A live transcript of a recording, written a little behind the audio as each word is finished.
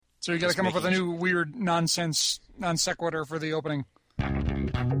So you got to come up with a new weird nonsense non sequitur for the opening.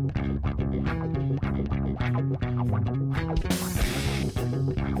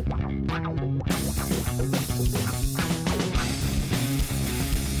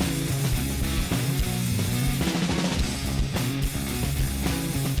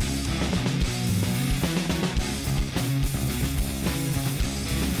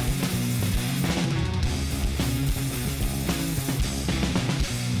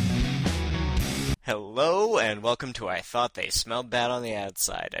 Hello, and welcome to I Thought They Smelled Bad on the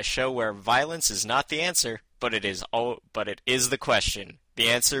Outside, a show where violence is not the answer, but it is the question. The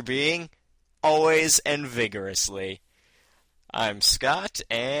answer being always and vigorously. I'm Scott,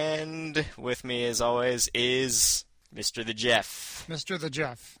 and with me, as always, is Mr. the Jeff. Mr. the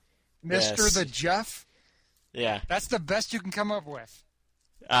Jeff. Yes. Mr. the Jeff? Yeah. That's the best you can come up with.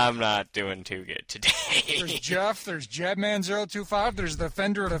 I'm not doing too good today. There's Jeff, there's Jabman025, there's the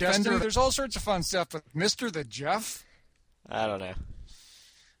Fender of Destiny, there's all sorts of fun stuff, but Mr. the Jeff? I don't know.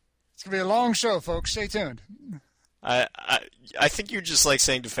 It's going to be a long show, folks. Stay tuned. I think you just like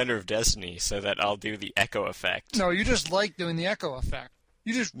saying Defender of Destiny so that I'll do the echo effect. No, you just like doing the echo effect.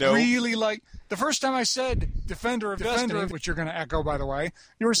 You just really like... The first time I said Defender of Destiny, which you're going to echo, by the way,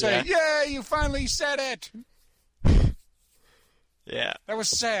 you were saying, yeah, you finally said it! Yeah. That was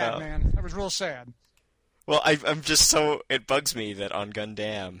sad, man. That was real sad. Well, I'm just so... It bugs me that on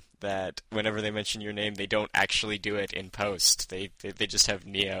Gundam, that whenever they mention your name, they don't actually do it in post. They just have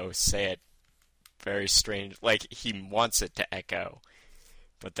Neo say it very strange. Like, he wants it to echo.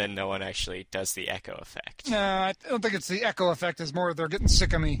 But then no one actually does the echo effect. No, I don't think it's the echo effect. It's more they're getting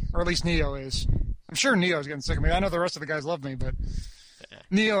sick of me. Or at least Neo is. I'm sure Neo's getting sick of me. I know the rest of the guys love me, but... Yeah.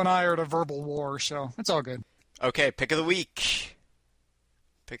 Neo and I are at a verbal war, so it's all good. Okay, pick of the week.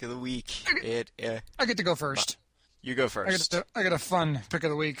 Pick of the week. I get to go first. You go first. I get a fun pick of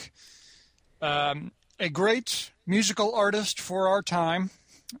the week. A great musical artist for our time,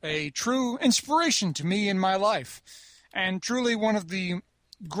 a true inspiration to me in my life, and truly one of the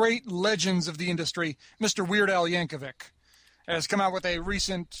great legends of the industry, Mr. Weird Al Yankovic, has come out with a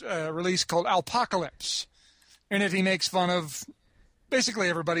recent release called Alpocalypse. In it, he makes fun of basically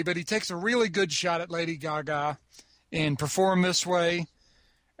everybody, but he takes a really good shot at Lady Gaga in Perform This Way.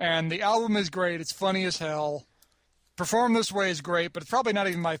 And the album is great. It's funny as hell. Perform This Way is great, but it's probably not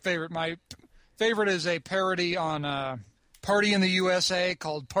even my favorite. My favorite is a parody on Party in the USA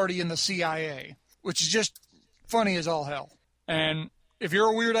called Party in the CIA, which is just funny as all hell. And if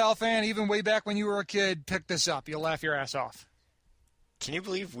you're a Weird Al fan, even way back when you were a kid, pick this up. You'll laugh your ass off. Can you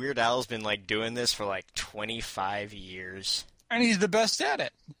believe Weird Al's been doing this for 25 years? And he's the best at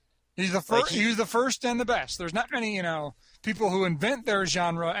it. He's the first. He's the first and the best. There's not many, people who invent their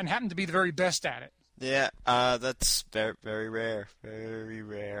genre and happen to be the very best at it. Yeah, that's very, very rare. Very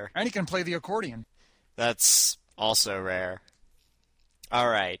rare. And he can play the accordion. That's also rare. All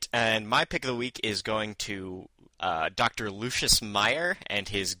right, and my pick of the week is going to Dr. Lucius Meyer and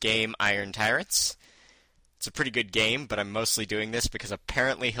his game Iron Tyrants. It's a pretty good game, but I'm mostly doing this because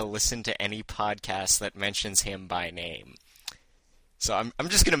apparently he'll listen to any podcast that mentions him by name. So I'm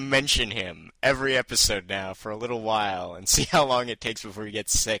just going to mention him every episode now for a little while and see how long it takes before he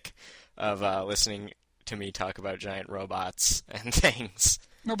gets sick of listening to me talk about giant robots and things.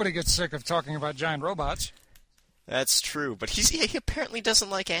 Nobody gets sick of talking about giant robots. That's true, but he apparently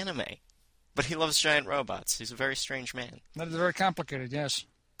doesn't like anime. But he loves giant robots. He's a very strange man. That is very complicated, yes.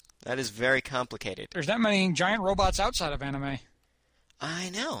 That is very complicated. There's not many giant robots outside of anime.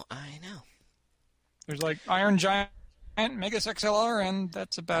 I know. There's Iron Giant, Megas XLR, and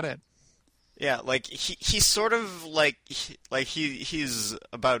that's about it. Yeah, he's sort of he's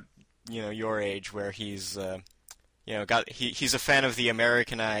about your age, where he's he's a fan of the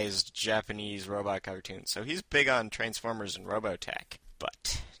Americanized Japanese robot cartoons, so he's big on Transformers and Robotech,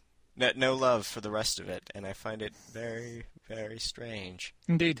 but no love for the rest of it, and I find it very, very strange.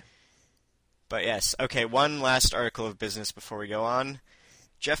 Indeed. But yes, okay, one last article of business before we go on.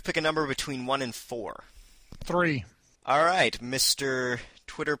 Jeff, pick a number between 1 and 4. 3. All right, Mr.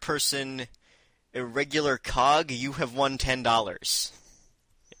 Twitter person Irregular Cog, you have won $10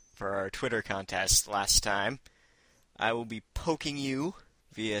 for our Twitter contest last time. I will be poking you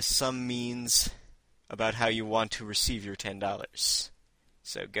via some means about how you want to receive your $10.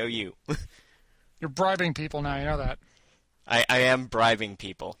 So go you. You're bribing people now, you know that. I am bribing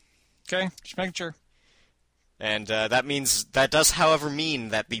people. Okay, just making sure. And that does, however, mean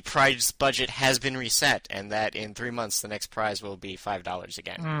that the prize budget has been reset, and that in 3 months the next prize will be $5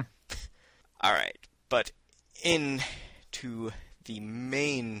 again. All right, but into the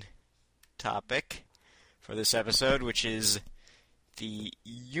main topic for this episode, which is The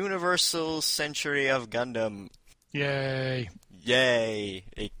Universal Century of Gundam. Yay. Yay!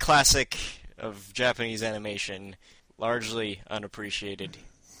 A classic of Japanese animation, largely unappreciated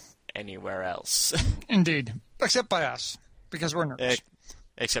anywhere else. Indeed. Except by us, because we're nerds.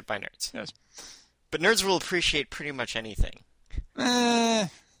 Except by nerds. Yes. But nerds will appreciate pretty much anything. They'll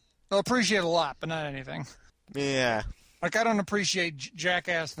appreciate a lot, but not anything. Yeah. Like, I don't appreciate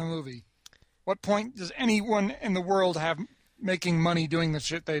Jackass the movie. What point does anyone in the world have making money doing the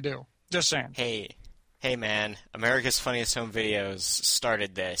shit they do? Just saying. Hey man, America's Funniest Home Videos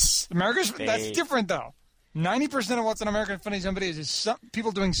started this. That's different, though. 90% of what's on American Funniest Home Videos is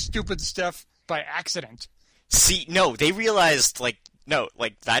people doing stupid stuff by accident. See, no, they realized,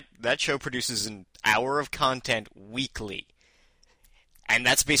 that show produces an hour of content weekly. And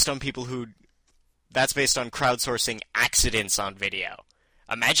that's based on crowdsourcing accidents on video.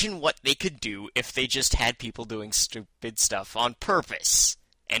 Imagine what they could do if they just had people doing stupid stuff on purpose.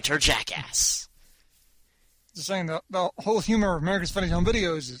 Enter Jackass. Just saying, the whole humor of America's Funniest Home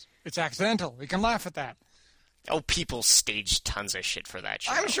Videos is it's accidental. We can laugh at that. Oh, people stage tons of shit for that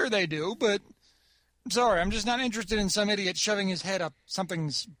show. I'm sure they do, but I'm sorry, I'm just not interested in some idiot shoving his head up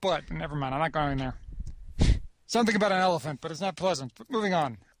something's butt. Never mind, I'm not going there. Something about an elephant, but it's not pleasant. But moving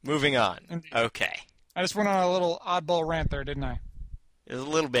on. Indeed. Okay. I just went on a little oddball rant there, didn't I? A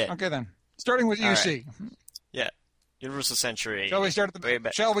little bit. Okay, then. Starting with UC. Right. Yeah. Universal Century. Shall we start at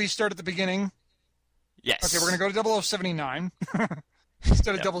the beginning? Yes. Okay, we're going to go to 0079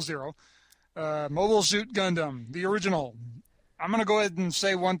 instead of 00. Mobile Suit Gundam, the original. I'm going to go ahead and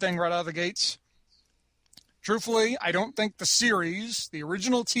say one thing right out of the gates. Truthfully, I don't think the series, the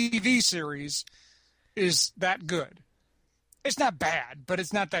original TV series, is that good. It's not bad, but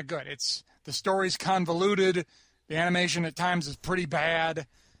it's not that good. The story's convoluted. The animation at times is pretty bad.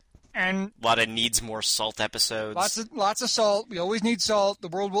 And a lot of needs more salt episodes. Lots of salt. We always need salt. The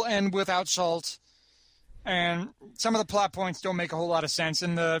world will end without salt. And some of the plot points don't make a whole lot of sense.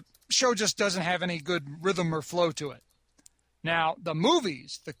 And the show just doesn't have any good rhythm or flow to it. Now, the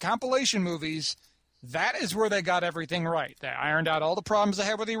movies, the compilation movies, that is where they got everything right. They ironed out all the problems they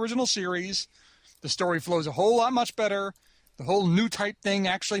had with the original series. The story flows a whole lot much better. The whole new type thing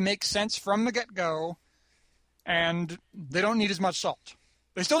actually makes sense from the get-go. And they don't need as much salt.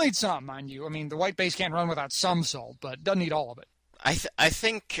 They still need some, mind you. I mean, the white base can't run without some salt, but doesn't need all of it. I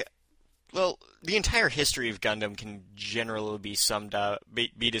think, well, the entire history of Gundam can generally be summed up,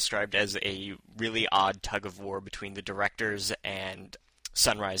 be described as a really odd tug-of-war between the directors and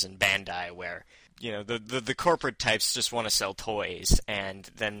Sunrise and Bandai, where, you know, the corporate types just want to sell toys,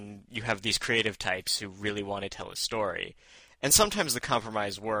 and then you have these creative types who really want to tell a story. And sometimes the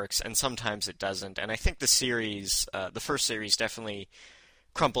compromise works, and sometimes it doesn't. And I think the series, the first series, definitely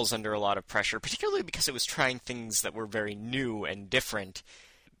crumples under a lot of pressure, particularly because it was trying things that were very new and different.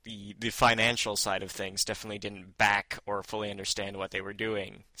 The financial side of things definitely didn't back or fully understand what they were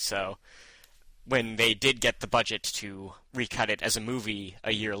doing. So when they did get the budget to recut it as a movie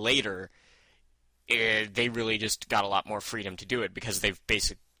a year later, they really just got a lot more freedom to do it because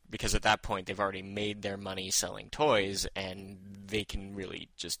because at that point they've already made their money selling toys, and they can really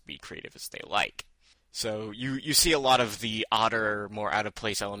just be creative as they like. So you see a lot of the odder, more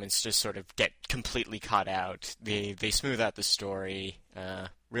out-of-place elements just sort of get completely caught out. They smooth out the story,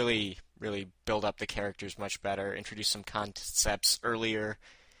 really build up the characters much better, introduce some concepts earlier,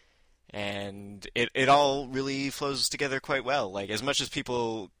 and it all really flows together quite well. Like, as much as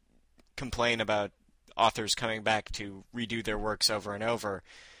people complain about authors coming back to redo their works over and over,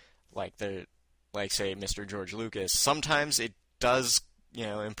 like say Mr. George Lucas, sometimes it does,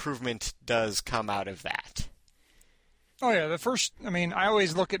 improvement does come out of that. Oh yeah, I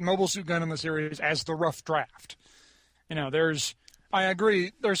always look at Mobile Suit Gundam the series as the rough draft. I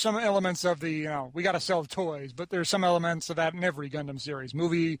agree, there's some elements of the, we got to sell toys, but there's some elements of that in every Gundam series,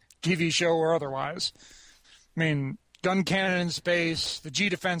 movie, TV show, or otherwise. I mean, gun cannon in space, the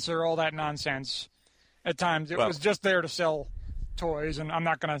G-Defensor, all that nonsense. At times, it was just there to sell toys, and I'm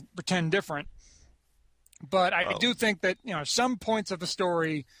not going to pretend different. But I do think that, some points of the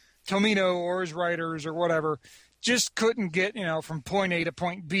story, Tomino or his writers or whatever, just couldn't get, from point A to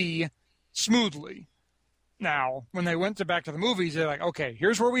point B smoothly. Now, when they went back to the movies, they're like, okay,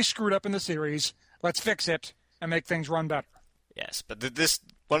 here's where we screwed up in the series. Let's fix it and make things run better. Yes, but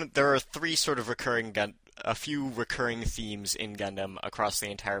there are three sort of a few recurring themes in Gundam across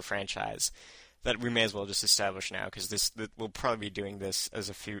the entire franchise that we may as well just establish now, because we'll probably be doing this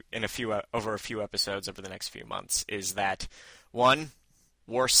over a few episodes over the next few months. Is that 1,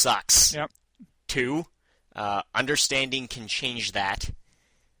 war sucks. Yep. 2, understanding can change that.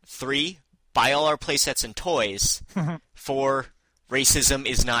 3, buy all our playsets and toys. 4, racism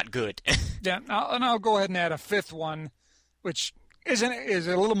is not good. Yeah, and I'll go ahead and add a fifth one, which is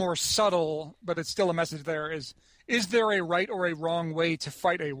a little more subtle, but it's still a message there. Is there a right or a wrong way to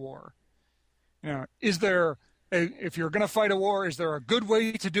fight a war? Is there if you're going to fight a war, is there a good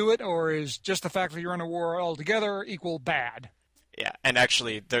way to do it, or is just the fact that you're in a war altogether equal bad? Yeah, and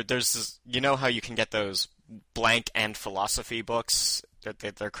actually, there's this, how you can get those blank and philosophy books that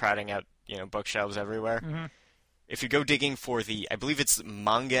they're crowding out, bookshelves everywhere. Mm-hmm. If you go digging for I believe it's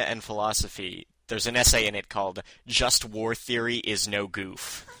manga and philosophy, there's an essay in it called "Just War Theory is No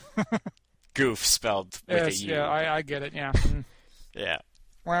Goof." Goof spelled with a U. Yeah, I get it. Yeah. Yeah.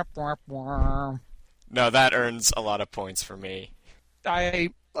 Wap, wap, wap. No, that earns a lot of points for me.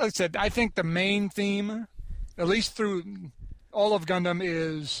 Like I said, I think the main theme, at least through all of Gundam,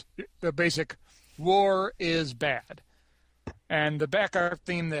 is the basic war is bad. And the backup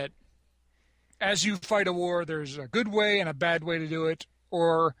theme that as you fight a war, there's a good way and a bad way to do it.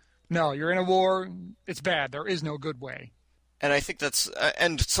 Or, no, you're in a war, it's bad. There is no good way. And I think that's...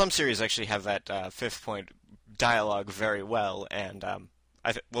 and some series actually have that fifth point dialogue very well, and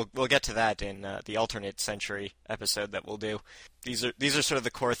we'll get to that in the alternate century episode that we'll do. These are sort of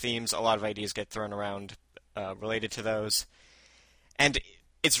the core themes. A lot of ideas get thrown around related to those. And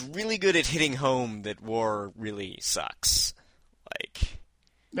it's really good at hitting home that war really sucks. Like...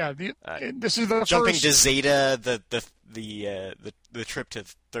 Yeah, this is the jumping first... to Zeta, the trip to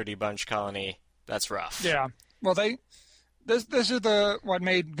 30 Bunch Colony. That's rough. Yeah, well, this is what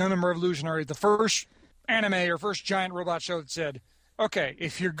made Gundam Revolutionary the first anime or first giant robot show that said, okay,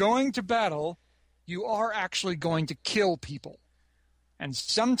 if you're going to battle, you are actually going to kill people, and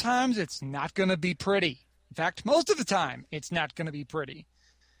sometimes it's not going to be pretty. In fact, most of the time, it's not going to be pretty.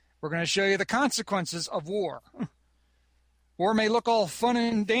 We're going to show you the consequences of war. War may look all fun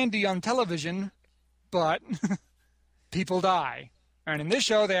and dandy on television, but people die. And in this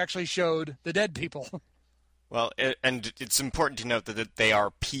show, they actually showed the dead people. Well, and it's important to note that they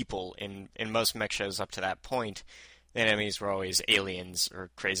are people in most mech shows up to that point. The enemies were always aliens or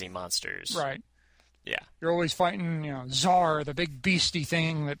crazy monsters. Right. Yeah. You're always fighting, Zar, the big beastie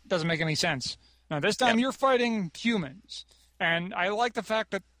thing that doesn't make any sense. Now, this time you're fighting humans. And I like the fact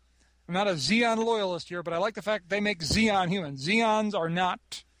that I'm not a Zeon loyalist here, but I like the fact they make Zeon humans. Zeons are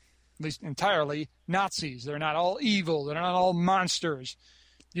not, at least entirely, Nazis. They're not all evil. They're not all monsters.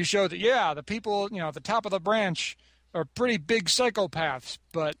 You show that, the people, at the top of the branch are pretty big psychopaths,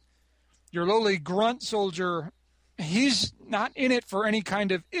 but your lowly grunt soldier, he's not in it for any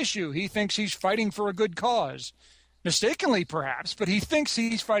kind of issue. He thinks he's fighting for a good cause. Mistakenly, perhaps, but he thinks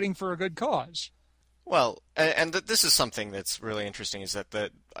he's fighting for a good cause. Well, and this is something that's really interesting, is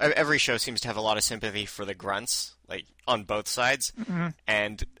that every show seems to have a lot of sympathy for the grunts, like, on both sides, mm-hmm.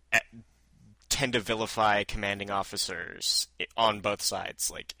 and tend to vilify commanding officers on both sides.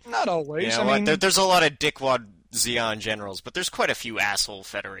 Like, not always. There's a lot of dickwad Zeon generals, but there's quite a few asshole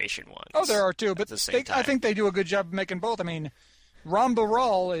Federation ones. Oh, there are too, but I think they do a good job of making both. I mean,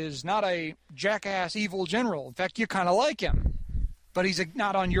 Rambaral is not a jackass evil general. In fact, you kind of like him. But he's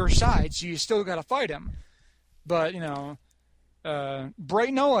not on your side, so you still got to fight him. But,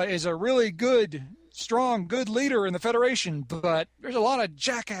 Bright Noah is a really good, strong, good leader in the Federation, but there's a lot of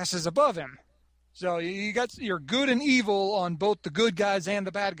jackasses above him. So you got your good and evil on both the good guys and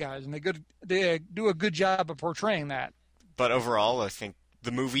the bad guys, and they do a good job of portraying that. But overall, I think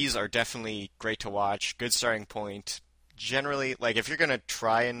the movies are definitely great to watch, good starting point. Generally, like, if you're going to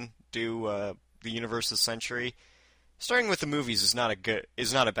try and do the Universe of the Century, starting with the movies is not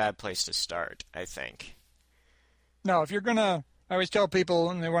a bad place to start, I think. No, if you're gonna, I always tell people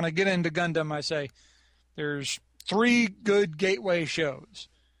when they want to get into Gundam, I say there's 3 good gateway shows: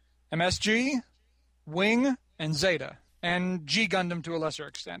 MSG, Wing, and Zeta, and G Gundam to a lesser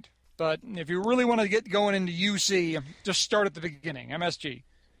extent. But if you really want to get going into UC, just start at the beginning, MSG.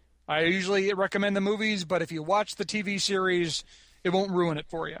 I usually recommend the movies, but if you watch the TV series, it won't ruin it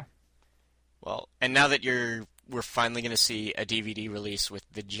for you. Well, and now that we're finally going to see a DVD release with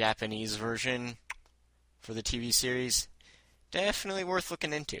the Japanese version for the TV series, definitely worth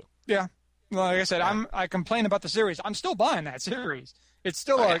looking into. Yeah. Well, like I said, I complain about the series. I'm still buying that series. It's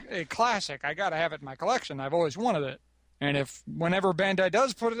still a classic. I got to have it in my collection. I've always wanted it. And whenever Bandai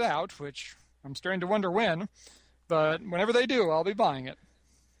does put it out, which I'm starting to wonder when, but whenever they do, I'll be buying it.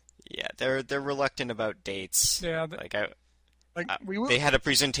 Yeah, they're reluctant about dates. Yeah. They had a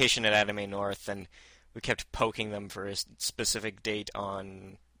presentation at Anime North, and we kept poking them for a specific date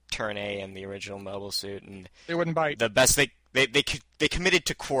on Turn A and the original Mobile Suit, and they wouldn't bite. The best they committed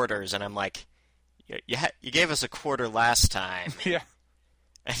to quarters, and I'm like, you gave us a quarter last time. Yeah.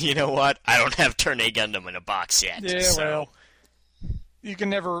 And you know what? I don't have Turn A Gundam in a box yet. Yeah, so. well. you can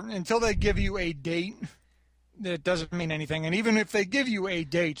never, until they give you a date, it doesn't mean anything. And even if they give you a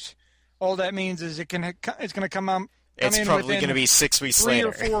date, all that means is it's going to come out. It's probably going to be 6 weeks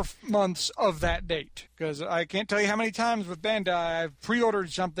later. 3 or 4 months of that date. Because I can't tell you how many times with Bandai I've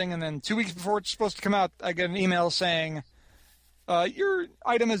pre-ordered something, and then 2 weeks before it's supposed to come out, I get an email saying, your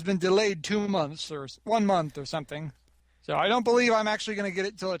item has been delayed 2 months or 1 month or something. So I don't believe I'm actually going to get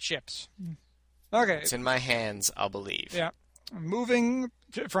it till it ships. Okay. It's in my hands, I'll believe. Yeah. Moving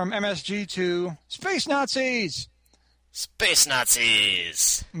from MSG to Space Nazis. Space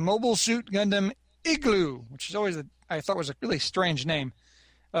Nazis! Mobile Suit Gundam Igloo, which is always I thought was a really strange name.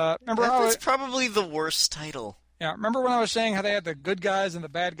 Remember how That's probably the worst title. Yeah, remember when I was saying how they had the good guys and the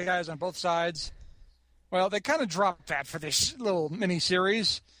bad guys on both sides? Well, they kind of dropped that for this little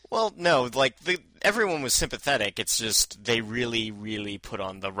mini-series. Well, no, like, everyone was sympathetic. It's just they really, really put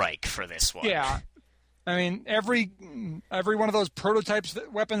on the Reich for this one. Yeah. I mean, every one of those prototypes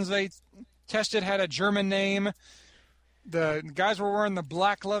weapons they tested had a German name. The guys were wearing the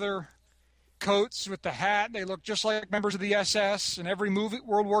black leather coats with the hat. They looked just like members of the SS in every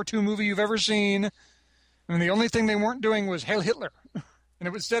World War II movie you've ever seen. And the only thing they weren't doing was Hail Hitler. And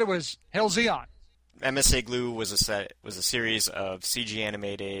instead it was Hail Zeon. MSA Glue was a series of CG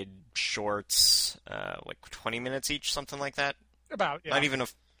animated shorts, like 20 minutes each, something like that. About, yeah.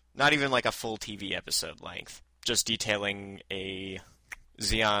 Not even like a full TV episode length. Just detailing a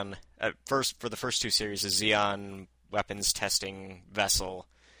Xeon for the first 2 series, a Xeon weapons testing vessel,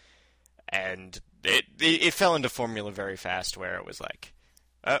 and it fell into formula very fast, where it was like,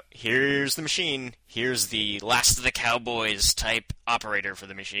 oh, here's the machine, here's the last of the cowboys type operator for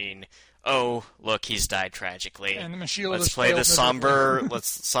the machine. Oh, look, he's died tragically. And the machine. Let's play the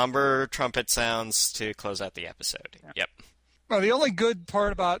somber trumpet sounds to close out the episode. Yeah. Yep. Well, the only good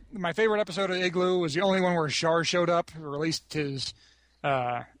part about my favorite episode of Igloo was the only one where Char showed up, or at least his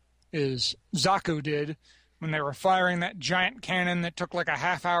Zaku did, when they were firing that giant cannon that took like a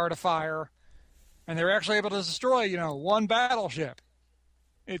half hour to fire, and they were actually able to destroy, one battleship.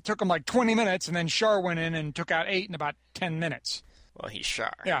 It took them like 20 minutes, and then Char went in and took out 8 in about 10 minutes. Well, he's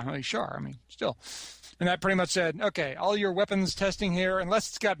Char. Yeah, well, he's Char. I mean, still. And that pretty much said, okay, all your weapons testing here, unless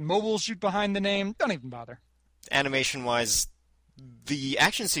it's got Mobile Suit behind the name, don't even bother. Animation-wise, the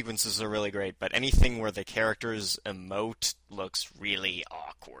action sequences are really great, but anything where the characters emote looks really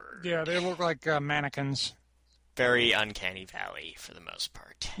awkward. Yeah, they look like mannequins. Very Uncanny Valley for the most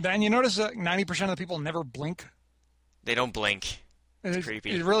part. Then you notice that 90% of the people never blink? They don't blink. It's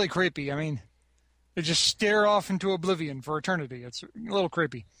creepy. It's really creepy. I mean, they just stare off into oblivion for eternity. It's a little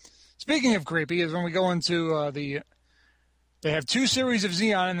creepy. Speaking of creepy, is when we go into they have 2 series of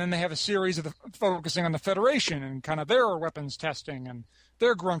Xeon, and then they have a series of focusing on the Federation and kind of their weapons testing and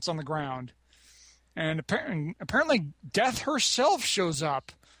their grunts on the ground. And apparently Death herself shows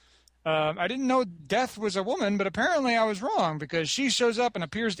up. I didn't know Death was a woman, but apparently I was wrong, because she shows up and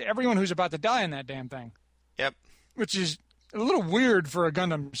appears to everyone who's about to die in that damn thing. Yep. Which is a little weird for a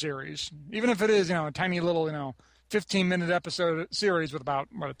Gundam series, even if it is, a tiny little, 15-minute episode series with about,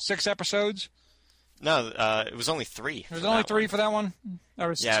 6 episodes? No, it was only 3. There was only 3 for that one?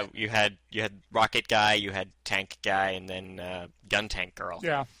 Yeah, you had Rocket Guy, you had Tank Guy, and then Gun Tank Girl.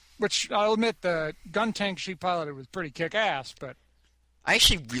 Yeah, which I'll admit the gun tank she piloted was pretty kick-ass, but... I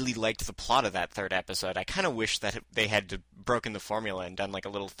actually really liked the plot of that 3rd episode. I kind of wish that they had broken the formula and done like a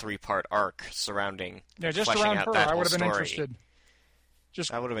little 3-part arc surrounding just fleshing around out her. that I whole would have been story. interested.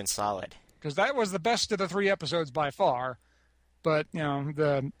 That would have been solid. Because that was the best of the 3 episodes by far. But,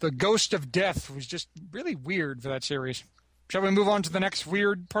 the Ghost of Death was just really weird for that series. Shall we move on to the next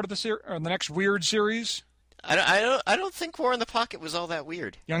weird part of the series, or the next weird series? I don't think War in the Pocket was all that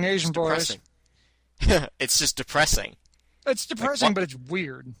weird. Young Asian Boys. It's just depressing. It's depressing, but it's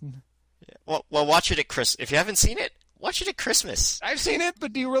weird. Well, watch it at Christmas. If you haven't seen it, watch it at Christmas. I've seen it,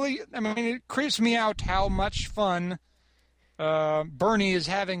 but do you really... I mean, it creeps me out how much fun Bernie is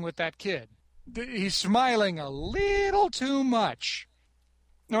having with that kid. He's smiling a little too much.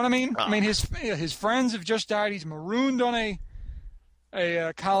 You know what I mean? I mean, his friends have just died. He's marooned on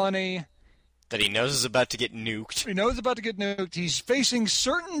a colony. That he knows is about to get nuked. He knows about to get nuked. He's facing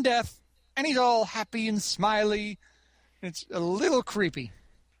certain death, and he's all happy and smiley. It's a little creepy.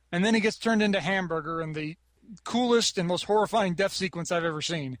 And then he gets turned into Hamburger in the coolest and most horrifying death sequence I've ever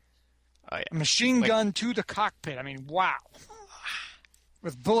seen. Oh, yeah. A machine gun to the cockpit. I mean, wow.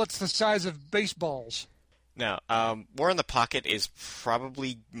 With bullets the size of baseballs. No, War in the Pocket is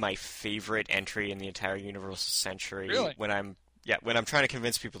probably my favorite entry in the entire Universal Century. Really? When I'm trying to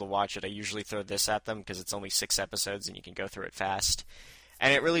convince people to watch it, I usually throw this at them because it's only 6 episodes and you can go through it fast.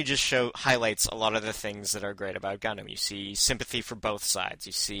 And it really just highlights a lot of the things that are great about Gundam. You see sympathy for both sides.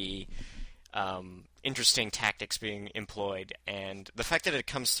 You see interesting tactics being employed, and the fact that it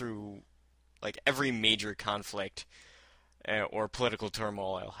comes through like every major conflict or political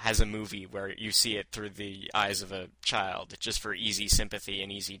turmoil has a movie where you see it through the eyes of a child, just for easy sympathy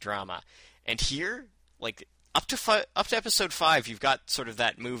and easy drama. And here, like up to episode 5, you've got sort of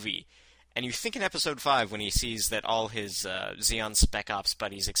that movie. And you think in episode 5, when he sees that all his Xeon Spec Ops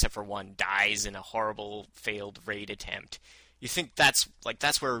buddies, except for one, dies in a horrible failed raid attempt, you think that's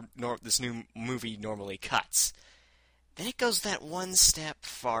where this new movie normally cuts. Then it goes that one step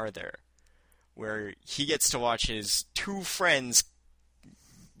farther, where he gets to watch his 2 friends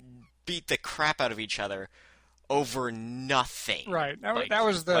beat the crap out of each other over nothing. Right. That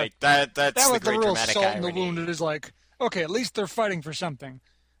was that's the great real dramatic salt irony. in the wound. It is like, okay, at least they're fighting for something.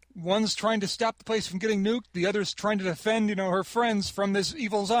 One's trying to stop the place from getting nuked. The other's trying to defend, her friends from this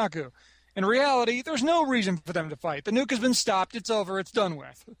evil Zaku. In reality, there's no reason for them to fight. The nuke has been stopped. It's over. It's done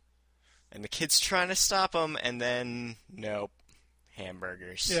with. And the kid's trying to stop him, and then, nope,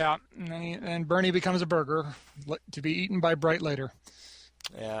 hamburgers. Yeah, and Bernie becomes a burger to be eaten by Bright later.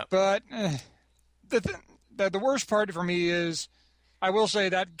 Yeah. But the worst part for me is, I will say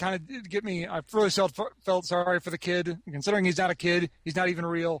that kind of did get me. I really felt sorry for the kid, considering he's not a kid. He's not even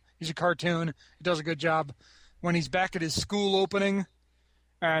real. He's a cartoon. He does a good job. When he's back at his school opening,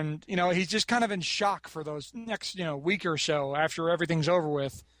 and, he's just kind of in shock for those next, week or so after everything's over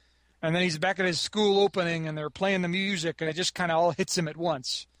with. And then he's back at his school opening, and they're playing the music, and it just kind of all hits him at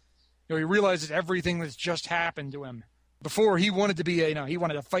once. He realizes everything that's just happened to him. Before, he wanted to be he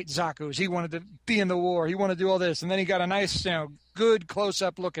wanted to fight Zaku's. He wanted to be in the war. He wanted to do all this. And then he got a nice, good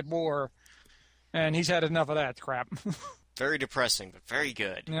close-up look at war. And he's had enough of that crap. Very depressing, but very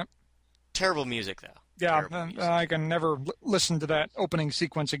good. Yep. Terrible music, though. Yeah, I can never listen to that opening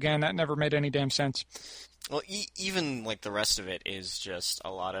sequence again. That never made any damn sense. Well, even, the rest of it is just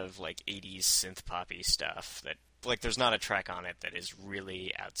a lot of, 80s synth-poppy stuff that, there's not a track on it that is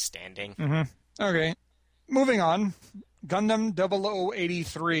really outstanding. Mm-hmm. Okay. Moving on. Gundam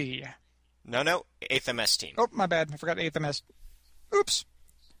 0083. No, 8th MS team. Oh, my bad. I forgot 8th MS. Oops.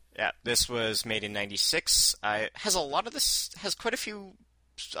 Yeah, this was made in 96. Has quite a few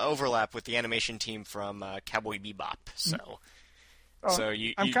overlap with the animation team from Cowboy Bebop. So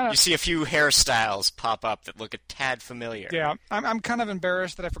you see a few hairstyles pop up that look a tad familiar. Yeah, I'm kind of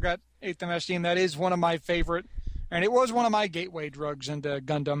embarrassed that I forgot 8th MS team. That is one of my favorite, and it was one of my gateway drugs into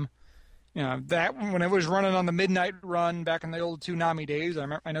Gundam. That when it was running on the midnight run back in the old Toonami days.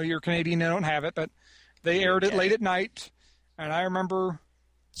 I know you're Canadian, and don't have it, but they aired it late at night, and I remember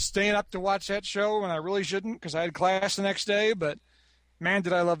staying up to watch that show when I really shouldn't because I had class the next day. But man,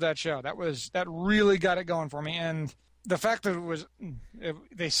 did I love that show! That really got it going for me, and the fact that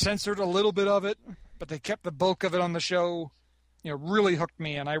they censored a little bit of it, but they kept the bulk of it on the show, really hooked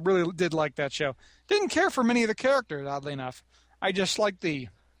me, and I really did like that show. Didn't care for many of the characters, oddly enough. I just liked the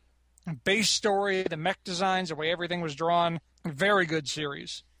base story, the mech designs, the way everything was drawn. Very good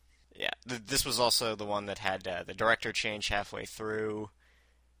series. Yeah, this was also the one that had the director change halfway through.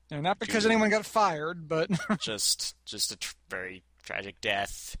 Not because anyone got fired, but just a very tragic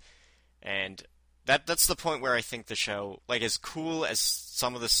death. And that's the point where I think the show, as cool as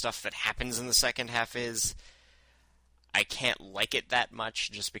some of the stuff that happens in the second half is, I can't like it that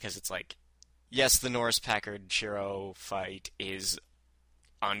much just because it's yes, the Norris Packard Shiro fight is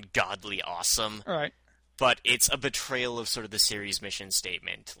ungodly awesome. All right. But it's a betrayal of sort of the series mission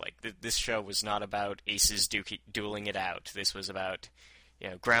statement. This show was not about aces dueling it out. This was about,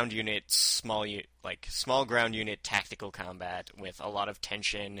 ground unit, small ground unit tactical combat with a lot of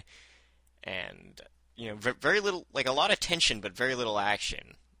tension and, very little, a lot of tension but very little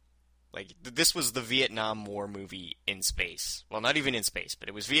action. This was the Vietnam War movie in space. Well, not even in space, but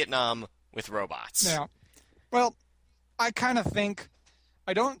it was Vietnam with robots. Yeah. Well, I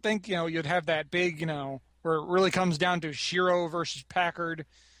don't think, you'd have that big, where it really comes down to Shiro versus Packard,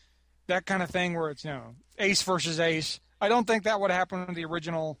 that kind of thing where it's, ace versus ace. I don't think that would happen with the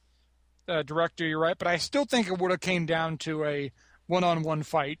original director, you're right, but I still think it would have came down to a one-on-one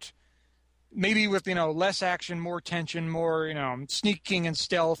fight. Maybe with, less action, more tension, more, sneaking and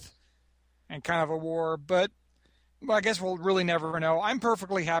stealth and kind of a war. But I guess we'll really never know. I'm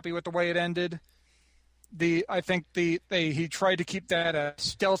perfectly happy with the way it ended. I think he tried to keep that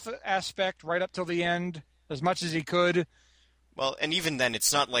stealth aspect right up till the end as much as he could. Well, and even then,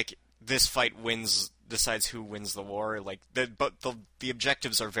 it's not like this fight wins decides who wins the war. Like, the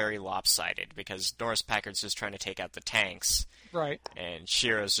objectives are very lopsided because Norris Packard's just trying to take out the tanks, Right. and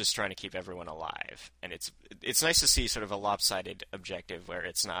Shiro's just trying to keep everyone alive. And it's nice to see sort of a lopsided objective where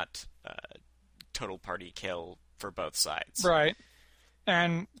it's not total party kill for both sides. Right.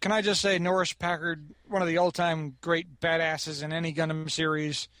 And can I just say, Norris Packard, one of the all-time great badasses in any Gundam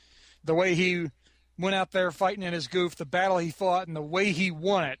series. The way he went out there fighting in his goof, the battle he fought, and the way he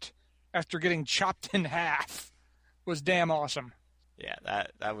won it after getting chopped in half was damn awesome. Yeah,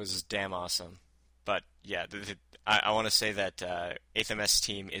 that was damn awesome. But yeah, I want to say that 8th MS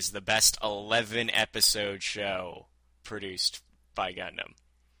Team is the best 11-episode show produced by Gundam.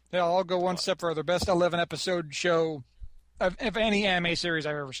 Yeah, I'll go one step further. Best 11-episode show of any anime series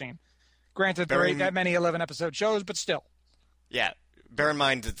I've ever seen. Granted, there ain't that many 11-episode shows, but still. Yeah, bear in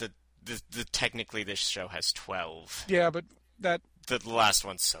mind that technically this show has 12. Yeah, but that... The last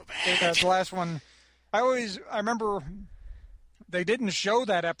one's so bad. The last one... I remember they didn't show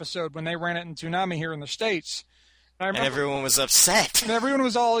that episode when they ran it in Toonami here in the States. And everyone was upset. And everyone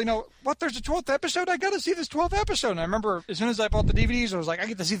was all, what, there's a 12th episode? I got to see this 12th episode. And I remember as soon as I bought the DVDs, I was like, I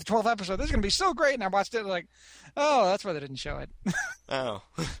get to see the 12th episode. This is going to be so great. And I watched it like, oh, that's why they didn't show it. Oh.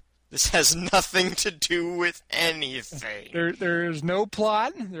 This has nothing to do with anything. There's no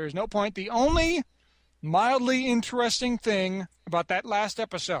plot. There's no point. The only mildly interesting thing about that last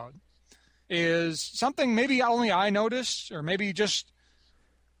episode is something maybe only I noticed, or maybe just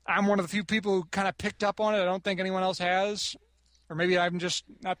I'm one of the few people who kind of picked up on it. I don't think anyone else has. Or maybe I'm just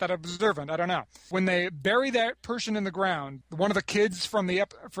not that observant. I don't know. When they bury that person in the ground, one of the kids from the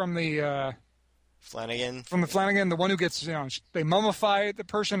Flanagan? From the Flanagan, the one who gets, they mummify the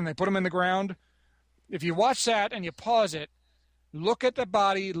person and they put him in the ground. If you watch that and you pause it, look at the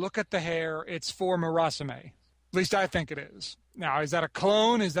body, look at the hair, it's for Murasame. At least I think it is. Now, is that a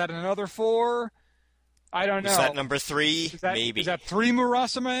clone? Is that another 4? I don't know. Is that number 3? Maybe. Is that 3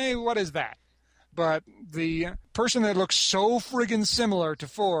 Murasame? What is that? But the person that looks so friggin' similar to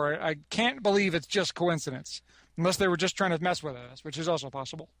 4, I can't believe it's just coincidence. Unless they were just trying to mess with us, which is also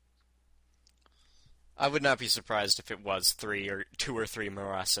possible. I would not be surprised if it was 2 or 3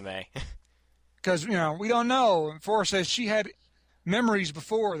 Murasame. Because, we don't know. 4 says she had memories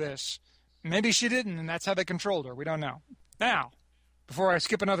before this. Maybe she didn't, and that's how they controlled her. We don't know. Now, before I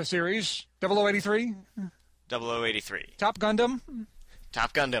skip another series, 0083? 0083. Top Gundam?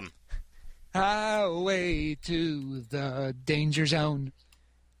 Top Gundam. Highway to the danger zone.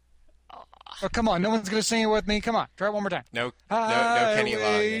 Oh, come on. No one's going to sing it with me. Come on. Try it one more time. No Kenny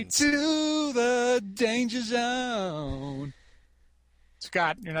Loggins. To the danger zone.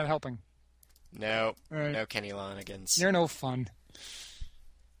 Scott, you're not helping. No. Right. No Kenny Loggins. You're no fun.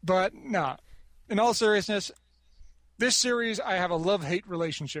 But, no. In all seriousness, this series I have a love-hate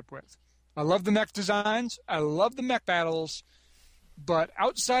relationship with. I love the mech designs. I love the mech battles. But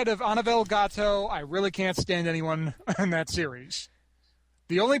outside of Anavel Gato, I really can't stand anyone in that series.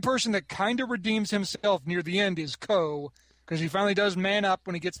 The only person that kind of redeems himself near the end is Ko, because he finally does man up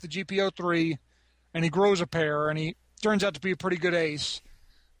when he gets the GPO-3, and he grows a pair, and he turns out to be a pretty good ace.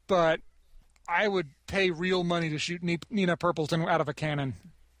 But I would pay real money to shoot Nina Purpleton out of a cannon.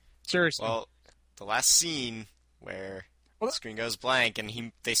 Seriously. Well, the last scene where the screen goes blank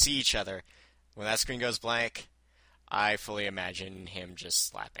and they see each other, when that screen goes blank, I fully imagine him just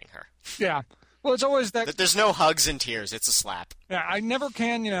slapping her. Yeah. Well, it's always that... There's no hugs and tears. It's a slap. Yeah, I never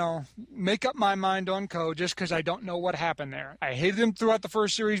can, make up my mind on Ko just because I don't know what happened there. I hated him throughout the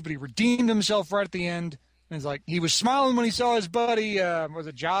first series, but he redeemed himself right at the end. And it's like, he was smiling when he saw his buddy, was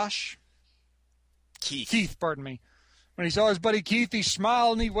it Josh? Keith, pardon me. When he saw his buddy Keith, he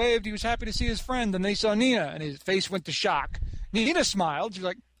smiled and he waved. He was happy to see his friend. And then he saw Nina, and his face went to shock. Nina smiled. She's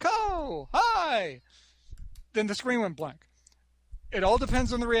like, Ko, hi! Then the screen went blank. It all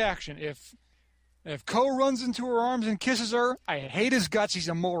depends on the reaction. If Ko runs into her arms and kisses her, I hate his guts. He's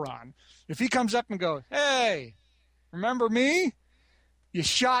a moron. If he comes up and goes, hey, remember me? You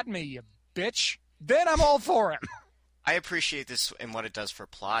shot me, you bitch. Then I'm all for him. I appreciate this and what it does for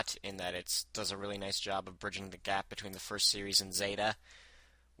plot, in that it does a really nice job of bridging the gap between the first series and Zeta,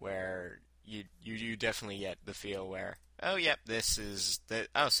 where you definitely get the feel where, oh, yep,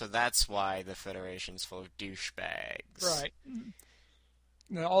 so that's why the Federation's full of douchebags. Right.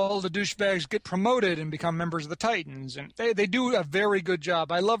 All the douchebags get promoted and become members of the Titans, and they do a very good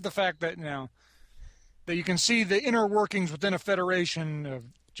job. I love the fact that, that you can see the inner workings within a Federation of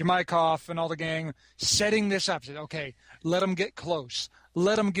Jamaikov and all the gang setting this up. Okay, let them get close.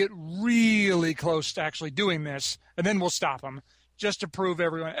 Let them get really close to actually doing this, and then we'll stop them, just to prove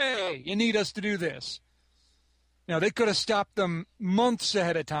everyone, hey, you need us to do this. They could have stopped them months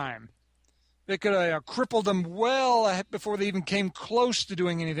ahead of time. They could have crippled them well before they even came close to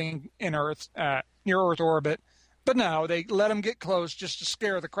doing anything in Earth, near Earth orbit. But no, they let them get close just to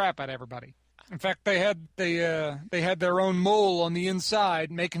scare the crap out of everybody. In fact, they had their own mole on the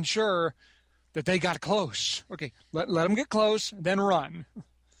inside, making sure that they got close. Okay, let them get close, then run. Of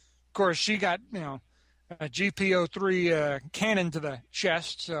course, she got a GPO-3 cannon to the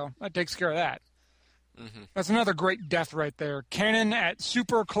chest, so that takes care of that. Mm-hmm. That's another great death right there. Cannon at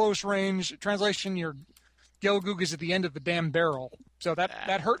super close range. Translation, your Gelgoog is at the end of the damn barrel. So that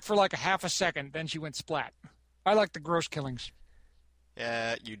hurt for like a half a second, then she went splat. I like the gross killings.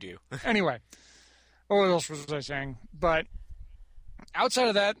 Yeah, you do. Anyway, what else was I saying? But outside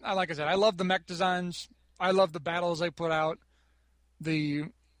of that, like I said, I love the mech designs. I love the battles they put out. The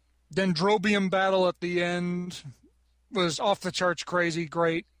Dendrobium battle at the end was off the charts crazy,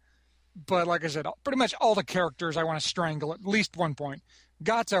 great. But like I said, pretty much all the characters I want to strangle at least one point.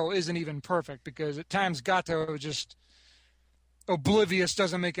 Gato isn't even perfect because at times Gato is just oblivious,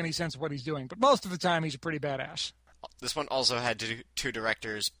 doesn't make any sense of what he's doing. But most of the time, he's a pretty badass. This one also had two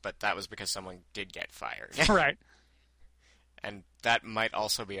directors, but that was because someone did get fired. Right. And that might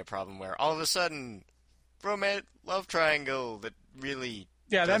also be a problem where all of a sudden, romance love triangle that really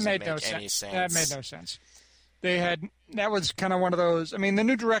doesn't make any sense. That made no sense. That was kind of one of those. I mean, the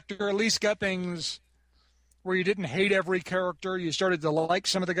new director at least got things where you didn't hate every character. You started to like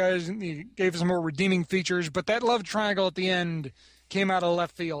some of the guys, and you gave some more redeeming features. But that love triangle at the end came out of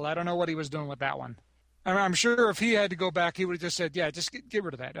left field. I don't know what he was doing with that one. I'm sure if he had to go back, he would have just said, "Yeah, just get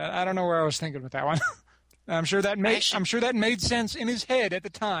rid of that." I don't know where I was thinking with that one. I'm sure that made sense in his head at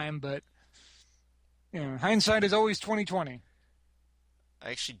the time, but hindsight is always 20/20. I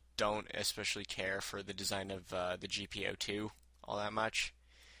actually don't especially care for the design of the GPO-2 all that much.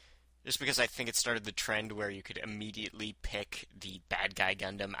 Just because I think it started the trend where you could immediately pick the bad guy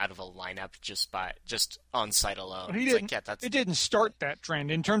Gundam out of a lineup just on sight alone. It didn't start that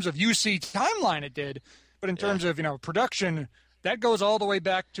trend. In terms of UC timeline, it did. But in terms of production, that goes all the way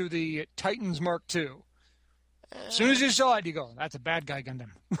back to the Titans Mark II. As soon as you saw it, you go, that's a bad guy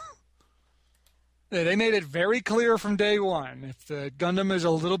Gundam. They made it very clear from day one. If the Gundam is a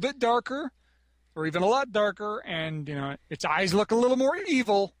little bit darker, or even a lot darker, and its eyes look a little more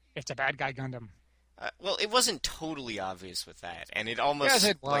evil, it's a bad guy Gundam. Well, it wasn't totally obvious with that, and it almost... Yes,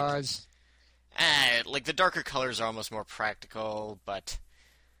 it was. Like the darker colors are almost more practical, but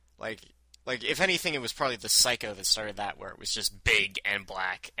like if anything, it was probably the Psycho that started that, where it was just big and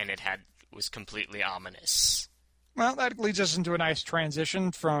black, and it was completely ominous. Well, that leads us into a nice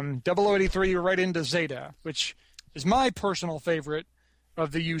transition from 0083 right into Zeta, which is my personal favorite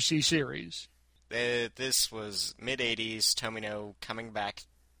of the UC series. This was mid-'80s, Tomino coming back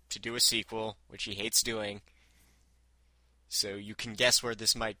to do a sequel, which he hates doing. So you can guess where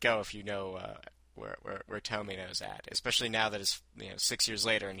this might go if you know where Tomino's at, especially now that it's 6 years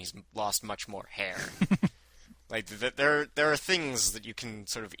later and he's lost much more hair. Like there are things that you can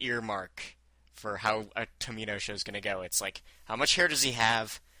sort of earmark for how a Tomino show is going to go. It's like, how much hair does he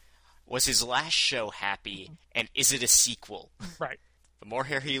have? Was his last show happy? And is it a sequel? Right. The more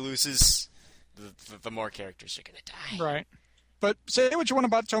hair he loses, the more characters are going to die. Right. But say what you want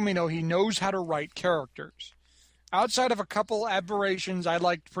about Tomino, he knows how to write characters. Outside of a couple aberrations, I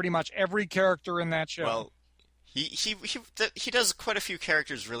liked pretty much every character in that show. Well, he does quite a few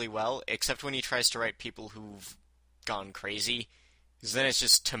characters really well, except when he tries to write people who've gone crazy. Because then it's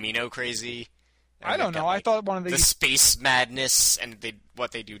just Tomino crazy. I don't know. I thought one of the space madness and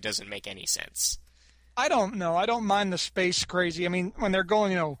what they do doesn't make any sense. I don't know. I don't mind the space crazy. I mean, when they're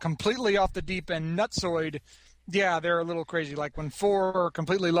going, completely off the deep end nutsoid, yeah, they're a little crazy. Like when 4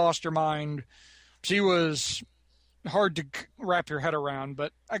 completely lost her mind, she was hard to wrap your head around.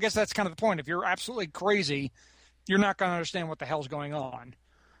 But I guess that's kind of the point. If you're absolutely crazy, you're not going to understand what the hell's going on.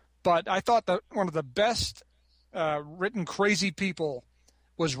 But I thought that one of the best written crazy people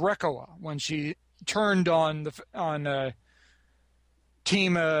was Rekoa when she turned on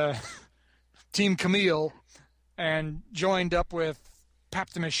Team Camille and joined up with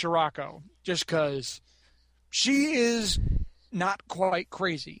Paptimus Shirako, just because she is not quite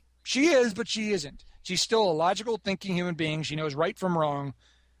crazy. She is, but she isn't. She's still a logical thinking human being. She knows right from wrong,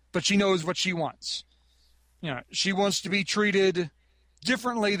 but she knows what she wants. She wants to be treated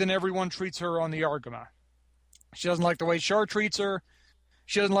differently than everyone treats her on the Argama. She doesn't like the way Char treats her.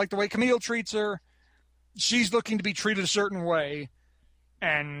 She doesn't like the way Camille treats her. She's looking to be treated a certain way.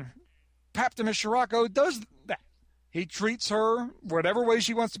 And Paptimus Shirako does that. He treats her whatever way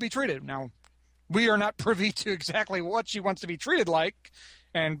she wants to be treated. Now, we are not privy to exactly what she wants to be treated like.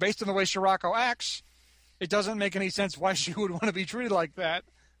 And based on the way Shirako acts, it doesn't make any sense why she would want to be treated like that.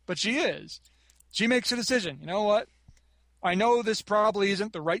 But she is. She makes a decision. You know what? I know this probably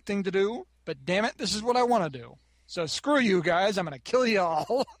isn't the right thing to do, but damn it, this is what I want to do. So screw you guys. I'm going to kill you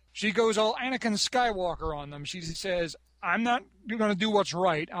all. She goes all Anakin Skywalker on them. She says, I'm not going to do what's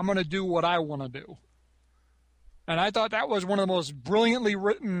right. I'm going to do what I want to do. And I thought that was one of the most brilliantly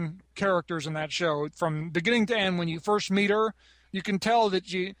written characters in that show. From beginning to end, when you first meet her, you can tell that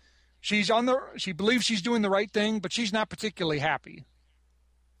she believes she's doing the right thing, but she's not particularly happy.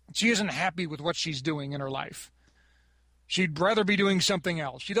 She isn't happy with what she's doing in her life. She'd rather be doing something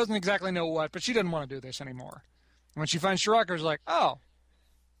else. She doesn't exactly know what, but she doesn't want to do this anymore. And when she finds Shiraka's like, oh,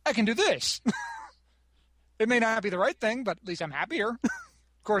 I can do this. It may not be the right thing, but at least I'm happier.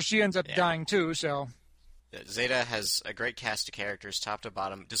 Of course, she ends up dying too, so... Zeta has a great cast of characters, top to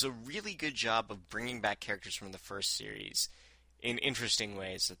bottom. Does a really good job of bringing back characters from the first series in interesting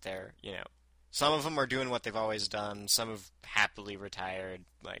ways that they're, some of them are doing what they've always done. Some have happily retired.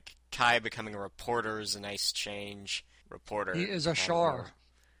 Like, Kai becoming a reporter is a nice change. Reporter. He is a Char.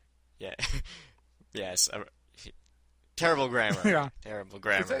 Yeah. Yes. Terrible grammar. Yeah. Terrible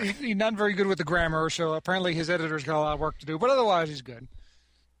grammar. He's not very good with the grammar, so apparently his editor's got a lot of work to do. But otherwise, he's good.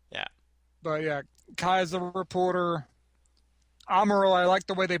 Yeah. But yeah, Kai's the reporter. Amuro, I like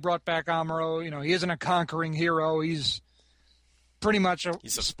the way they brought back Amuro. He isn't a conquering hero. He's pretty much a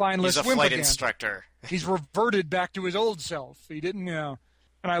spineless wimp. He's a flight again. instructor. He's reverted back to his old self. He didn't, And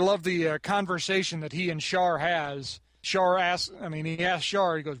I love the conversation that he and Char has. He asked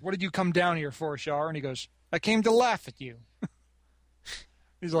Char, he goes, what did you come down here for, Char? And he goes, I came to laugh at you.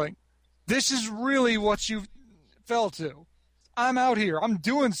 He's like, this is really what you fell to. I'm out here. I'm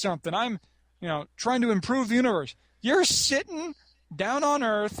doing something. I'm, trying to improve the universe. You're sitting down on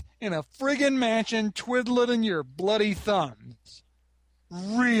Earth in a friggin' mansion twiddling your bloody thumbs.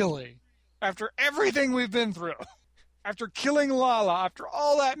 Really? After everything we've been through, after killing Lala, after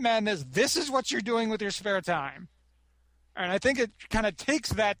all that madness, this is what you're doing with your spare time. And I think it kind of takes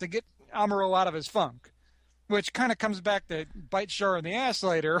that to get Amuro out of his funk, which kind of comes back to bite Char in the ass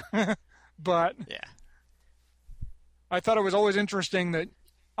later. But yeah, I thought it was always interesting that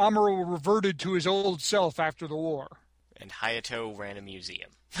Amuro reverted to his old self after the war. And Hayato ran a museum.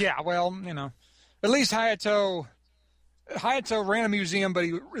 Yeah, well, at least Hayato ran a museum, but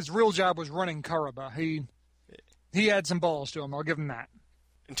his real job was running Karaba. He had some balls to him. I'll give him that.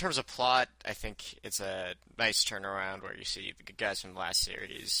 In terms of plot, I think it's a nice turnaround where you see the good guys from the last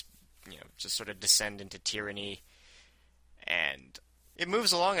series, just sort of descend into tyranny, and it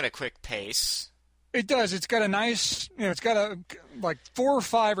moves along at a quick pace. It does. It's got a nice, it's got like 4 or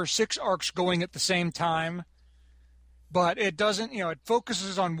 5 or 6 arcs going at the same time, but it doesn't, it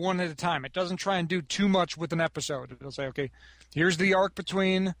focuses on one at a time. It doesn't try and do too much with an episode. It'll say, okay, here's the arc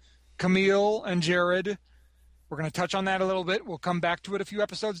between Camille and Jared. We're going to touch on that a little bit. We'll come back to it a few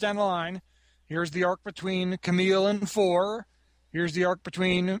episodes down the line. Here's the arc between Camille and Four. Here's the arc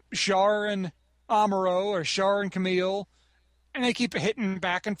between Char and Amuro, or Char and Camille. And they keep it hitting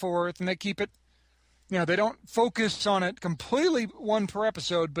back and forth, and they keep it, they don't focus on it completely one per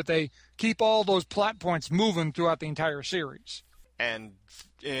episode, but they keep all those plot points moving throughout the entire series. And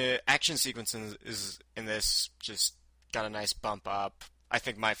action sequences is in this just got a nice bump up. I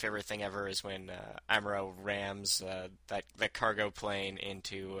think my favorite thing ever is when Amuro rams that cargo plane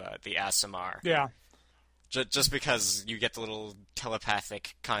into the Asimar. Yeah. Just because you get the little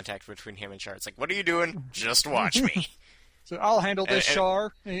telepathic contact between him and Char. It's like, what are you doing? Just watch me. So I'll handle this,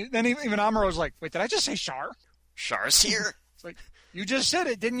 Char. And then even Amuro's like, wait, did I just say Char? Char's here? It's like, you just said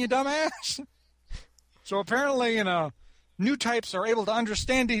it, didn't you, dumbass? So apparently, new types are able to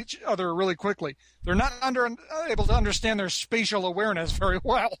understand each other really quickly. They're not able to understand their spatial awareness very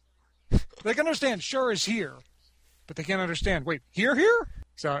well. They can understand Char is here, but they can't understand, wait, here?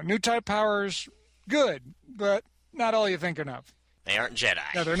 So new type powers, good, but not all you think of. They aren't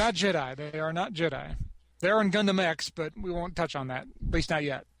Jedi. No, they're not Jedi. They are not Jedi. They're in Gundam X, but we won't touch on that, at least not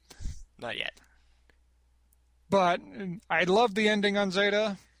yet. Not yet. But I love the ending on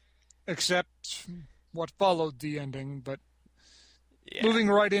Zeta, except what followed the ending, but moving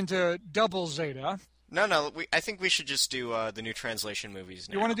right into Double Zeta. No, I think we should just do the new translation movies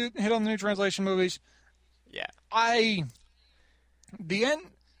now. You want to hit on the new translation movies? Yeah. The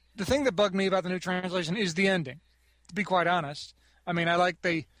thing that bugged me about the new translation is the ending, to be quite honest. I mean,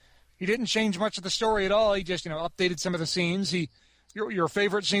 he didn't change much of the story at all. He just, updated some of the scenes. Your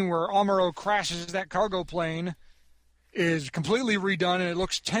favorite scene where Amuro crashes that cargo plane is completely redone, and it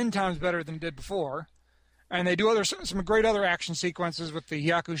looks 10 times better than it did before. And they do some great other action sequences with the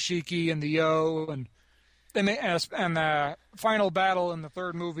Yakushiki and the Yo, and the final battle in the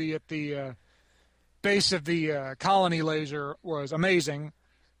third movie at the base of the colony laser was amazing.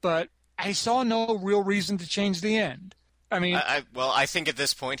 But I saw no real reason to change the end. I mean, I think at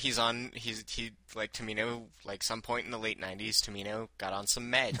this point he like Tomino, like some point in the late 90s, Tomino got on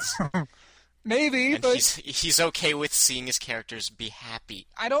some meds. maybe, and but he's okay with seeing his characters be happy.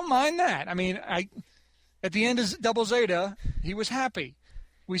 I don't mind that. I mean, at the end of Double Zeta, he was happy.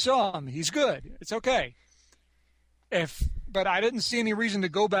 We saw him. He's good. It's okay. But I didn't see any reason to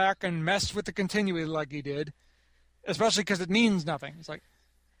go back and mess with the continuity like he did, especially because it means nothing. It's like,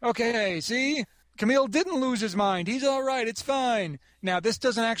 okay, see? Camille didn't lose his mind. He's all right. It's fine. Now, this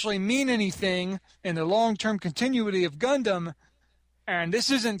doesn't actually mean anything in the long-term continuity of Gundam, and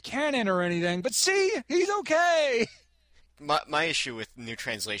this isn't canon or anything, but see? He's okay. My issue with New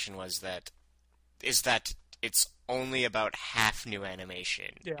Translation is that it's only about half new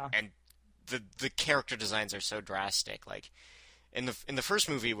animation. Yeah. And the character designs are so drastic. Like in the first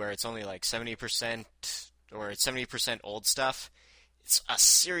movie where it's only like 70% or it's 70% old stuff, it's a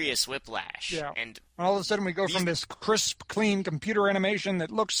serious whiplash. Yeah. And all of a sudden we go from this crisp, clean computer animation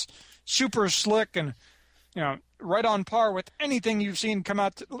that looks super slick and, right on par with anything you've seen come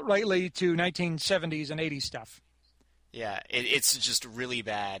out lately to 1970s and 80s stuff. Yeah, it's just really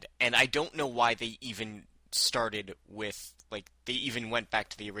bad. And I don't know why they even started with, they even went back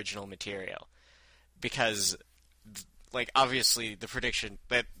to the original material. Because, obviously the prediction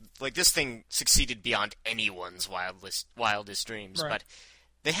that, this thing succeeded beyond anyone's wildest dreams. Right. But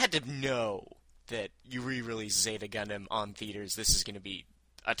they had to know that you re-release Zeta Gundam on theaters, this is going to be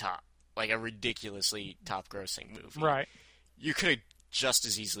a ridiculously top-grossing movie. Right. You could have just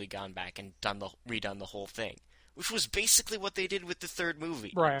as easily gone back and redone the whole thing. Which was basically what they did with the third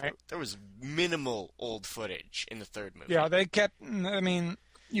movie. Right. There was minimal old footage in the third movie. Yeah, they kept,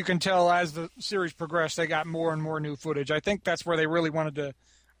 you can tell as the series progressed, they got more and more new footage. I think that's where they really wanted to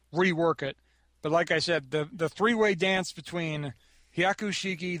rework it. But like I said, the three-way dance between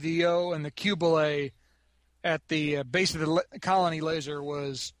Hyakushiki, the O, and the Cubile at the base of the colony laser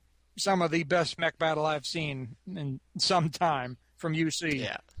was some of the best mech battle I've seen in some time from UC.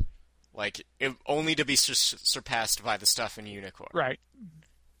 Yeah. Only to be surpassed by the stuff in Unicorn. Right.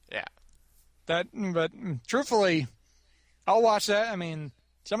 Yeah. But truthfully, I'll watch that. I mean,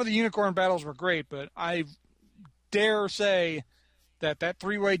 some of the Unicorn battles were great, but I dare say that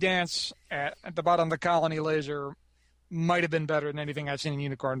three-way dance at the bottom of the colony laser might have been better than anything I've seen in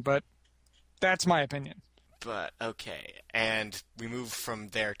Unicorn, but that's my opinion. But, okay. And we move from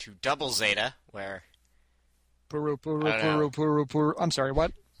there to Double Zeta, where... Puru. I'm sorry,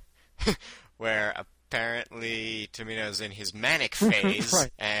 what? Where apparently Tomino's in his manic phase,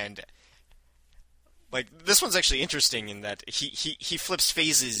 right. And this one's actually interesting in that he flips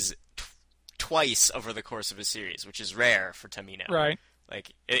phases twice over the course of a series, which is rare for Tomino. Right.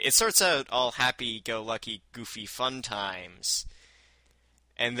 It starts out all happy-go-lucky, goofy fun times,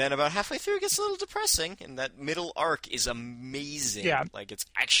 and then about halfway through it gets a little depressing, and that middle arc is amazing. Yeah. It's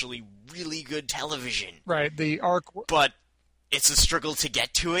actually really good television. Right, the arc... But it's a struggle to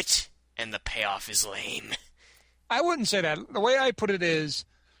get to it, and the payoff is lame. I wouldn't say that. The way I put it is,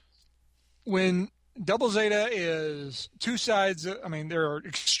 when Double Zeta is two sides, there are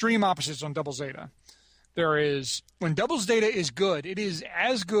extreme opposites on Double Zeta. When Double Zeta is good, it is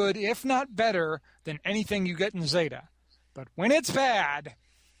as good, if not better, than anything you get in Zeta. But when it's bad,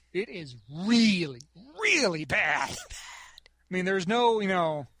 it is really, really bad. There's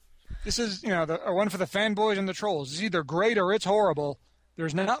no, this is, the one for the fanboys and the trolls. It's either great or it's horrible.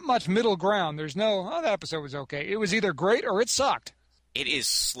 There's not much middle ground. There's no, that episode was okay. It was either great or it sucked. It is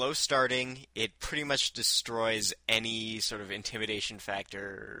slow starting. It pretty much destroys any sort of intimidation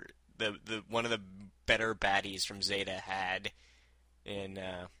factor the one of the better baddies from Zeta had in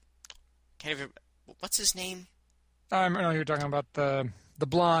what's his name? I know you're talking about the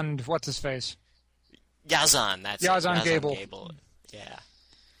blonde, what's his face? Yazan, that's Yazan Gable. Yeah.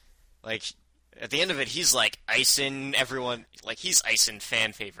 At the end of it, he's icing everyone, he's icing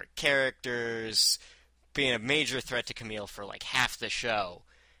fan favorite characters, being a major threat to Camille for half the show,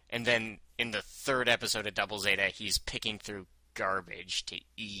 and then in the third episode of Double Zeta, he's picking through garbage to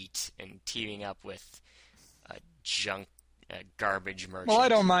eat and teaming up with a garbage merchant. Well, I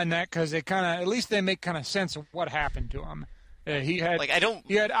don't mind that because at least they make sense of what happened to him. He had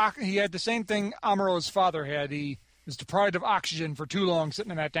he had the same thing Amuro's father had. He was deprived of oxygen for too long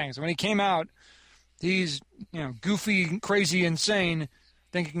sitting in that tank. So when he came out, he's goofy, crazy, insane,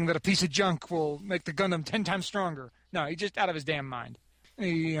 thinking that a piece of junk will make the Gundam 10 times stronger. No, he's just out of his damn mind.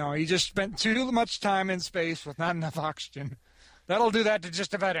 He just spent too much time in space with not enough oxygen. That'll do that to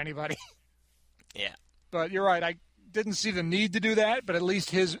just about anybody. Yeah. But you're right. I didn't see the need to do that, but at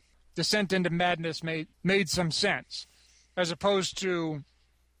least his descent into madness made some sense. As opposed to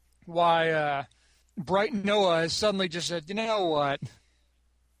why Bright Noah has suddenly just said, you know what?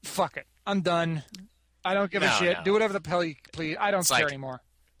 Fuck it. I'm done. I don't give a shit. No. Do whatever the hell you please. I don't care like, anymore.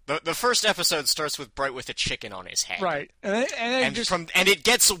 The first episode starts with Bright with a chicken on his head. Right. And it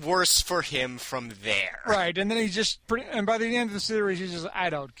gets worse for him from there. Right. And then and by the end of the series, he's just, I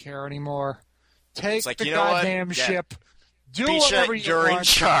don't care anymore. Take like, the you know goddamn what? ship. Do Bisha, whatever you you're want. in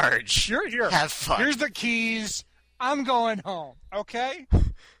charge. Here. Have fun. Here's the keys. I'm going home. Okay?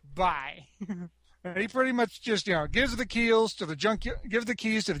 Bye. And he pretty much just, gives the keys to the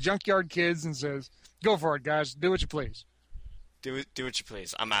junkyard kids and says, "Go for it, guys. Do what you please. Do what you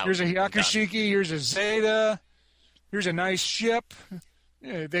please. I'm out. Here's a Hyakashiki. Here's a Zeta. Here's a nice ship.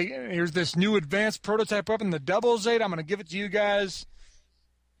 Here's this new advanced prototype weapon, the Double Zeta. I'm going to give it to you guys.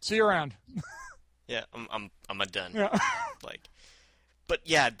 See you around." Yeah, I'm done. Yeah. But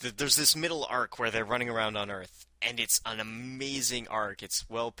yeah, there's this middle arc where they're running around on Earth, and it's an amazing arc. It's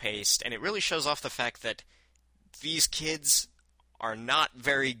well paced, and it really shows off the fact that these kids are not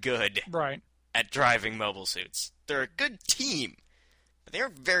very good Right. at driving mobile suits. They're a good team, but they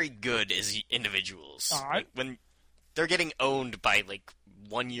aren't very good as individuals. All right. When they're getting owned by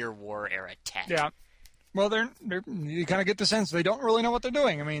 1 Year War era tech. Yeah. Well, you kind of get the sense they don't really know what they're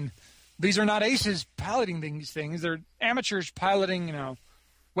doing. I mean, these are not aces piloting these things. They're amateurs piloting,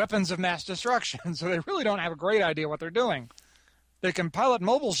 weapons of mass destruction. So they really don't have a great idea what they're doing. They can pilot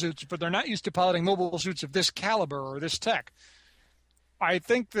mobile suits, but they're not used to piloting mobile suits of this caliber or this tech. I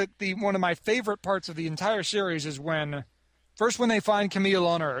think that one of my favorite parts of the entire series is when they find Camille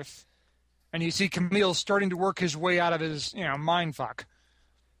on Earth, and you see Camille starting to work his way out of his, mind fuck,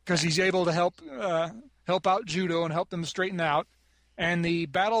 because he's able to help out Judo and help them straighten out. And the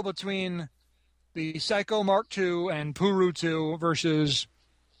battle between the Psycho Mark II and Puru II versus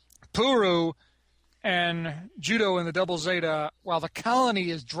Puru and Judo in the Double Zeta, while the colony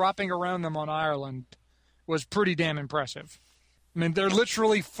is dropping around them on Ireland, was pretty damn impressive. I mean, they're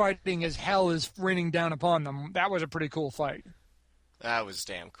literally fighting as hell is raining down upon them. That was a pretty cool fight. That was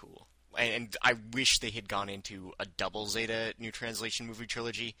damn cool. And I wish they had gone into a Double Zeta New Translation movie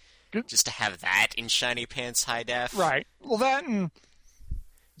trilogy, just to have that in Shiny Pants High Def. Right. Well, that and...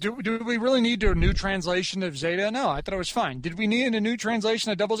 Do we really need a new translation of Zeta? No, I thought it was fine. Did we need a new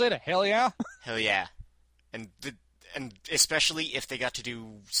translation of Double Zeta? Hell yeah. Hell yeah. And especially if they got to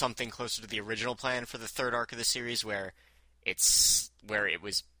do something closer to the original plan for the third arc of the series, where it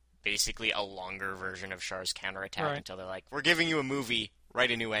was basically a longer version of Char's counterattack, right, until they're like, we're giving you a movie, write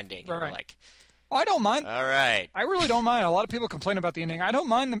a new ending. Right. And we're like, I don't mind. All right. I really don't mind. A lot of people complain about the ending. I don't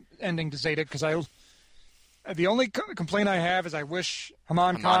mind the ending to Zeta because the only complaint I have is I wish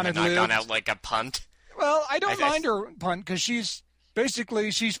Haman Khan had not lived. gone out like a punt. Well, I don't mind her punt because she's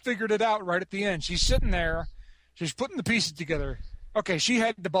figured it out right at the end. She's sitting there, she's putting the pieces together. Okay, she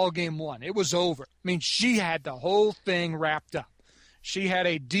had the ball game won. It was over. I mean, she had the whole thing wrapped up. She had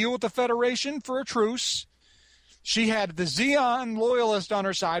a deal with the Federation for a truce. She had the Xeon loyalist on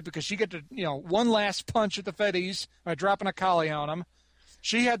her side because she got to, one last punch at the Feddies by dropping a collie on them.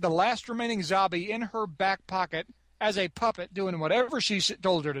 She had the last remaining Zabi in her back pocket as a puppet doing whatever she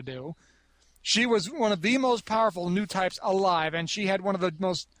told her to do. She was one of the most powerful new types alive, and she had one of the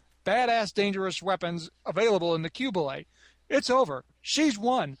most badass, dangerous weapons available in the Cubile. It's over. She's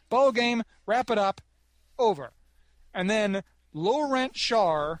won. Ball game, wrap it up, over. And then low-rent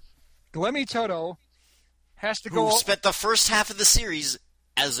Char, Glemmy Toto, has to go... Who spent the first half of the series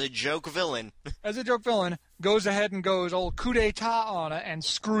as a joke villain. As a joke villain, goes ahead and goes old coup d'etat on it and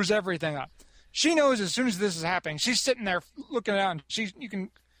screws everything up. She knows as soon as this is happening, she's sitting there looking out, and you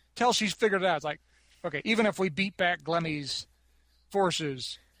can tell she's figured it out. It's like, okay, even if we beat back Glemmy's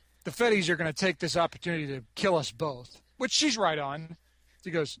forces, the Feddies are going to take this opportunity to kill us both, which she's right on.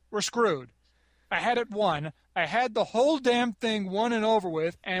 She goes, we're screwed. I had it won. I had the whole damn thing won and over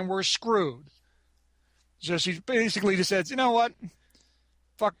with, and we're screwed. So she basically just says, you know what?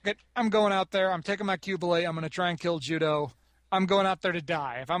 Fuck it. I'm going out there. I'm taking my Cubile. I'm going to try and kill Judo. I'm going out there to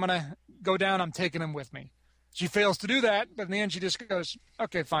die. If I'm going to go down, I'm taking him with me. She fails to do that, but in the end she just goes,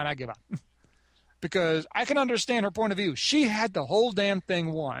 okay, fine, I give up. Because I can understand her point of view. She had the whole damn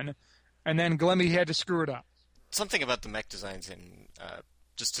thing won, and then Glemmy had to screw it up. Something about the mech designs, and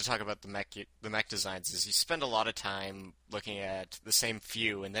just to talk about the mech designs, is you spend a lot of time looking at the same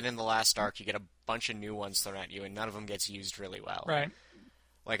few, and then in the last arc you get a bunch of new ones thrown at you, and none of them gets used really well. Right.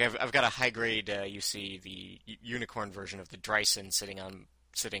 Like I've got a high grade. You see the unicorn version of the Dryson sitting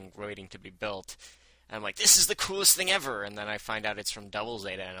waiting to be built. And I'm like, this is the coolest thing ever. And then I find out it's from Double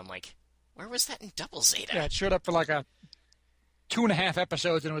Zeta, and I'm like, where was that in Double Zeta? Yeah, it showed up for like 2.5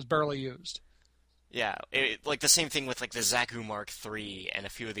 episodes and it was barely used. Yeah, like the same thing with like the Zaku Mark III and a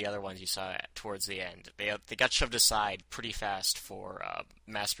few of the other ones you saw towards the end. They got shoved aside pretty fast for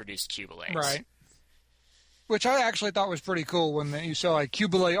mass-produced Cubelates. Right. Which I actually thought was pretty cool when you saw a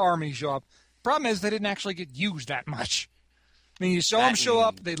Cubelate army show up. Problem is, they didn't actually get used that much. I mean, you saw them show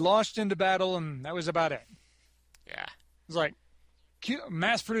up, they launched into battle, and that was about it. Yeah. It was like,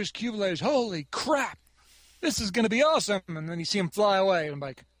 mass-produced Cubelates, holy crap! This is going to be awesome! And then you see them fly away, and I'm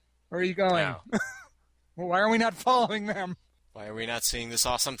like, where are you going? No. Well, why are we not following them? Why are we not seeing this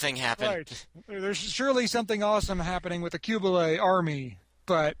awesome thing happen? Right. There's surely something awesome happening with the Cubelate army,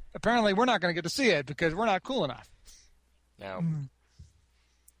 but apparently we're not going to get to see it because we're not cool enough. No.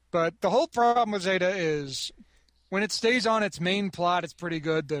 But the whole problem with Zeta is when it stays on its main plot, it's pretty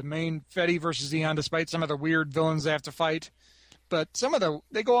good. The main Fetty versus Zeon, despite some of the weird villains they have to fight. But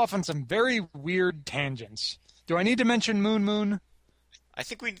they go off on some very weird tangents. Do I need to mention Moon Moon? I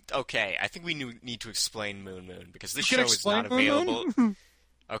think we need to explain Moon Moon because this You show can is not explain Moon available. Moon?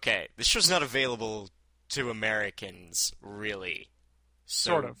 Okay, this show's not available to Americans, really.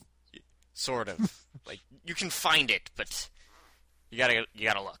 So, Sort of. Like you can find it, but you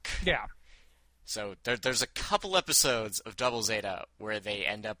gotta look. Yeah. So there's a couple episodes of Double Zeta where they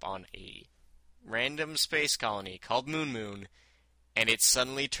end up on a random space colony called Moon Moon, and it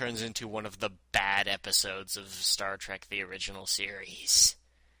suddenly turns into one of the bad episodes of Star Trek: The Original Series.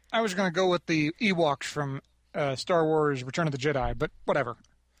 I was going to go with the Ewoks from Star Wars Return of the Jedi, but whatever.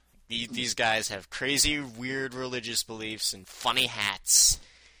 These guys have crazy, weird religious beliefs and funny hats,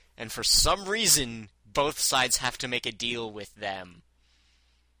 and for some reason, both sides have to make a deal with them.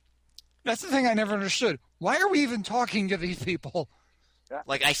 That's the thing I never understood. Why are we even talking to these people?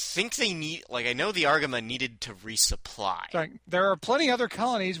 Like, I think I know the Argama needed to resupply. Like, there are plenty other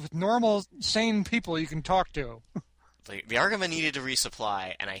colonies with normal, sane people you can talk to. The Argama needed to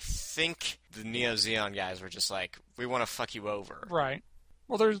resupply, and I think the Neo Zeon guys were just like, we want to fuck you over. Right.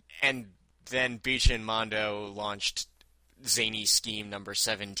 Well, And then Beach and Mondo launched Zany Scheme number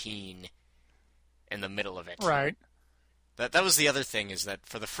 17 in the middle of it. Right. That was the other thing, is that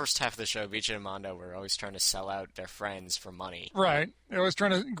for the first half of the show, Beach and Mondo were always trying to sell out their friends for money. Right. They was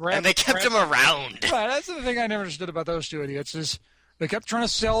trying to grab... And they kept them around. Right, that's the thing I never understood about those two idiots, is they kept trying to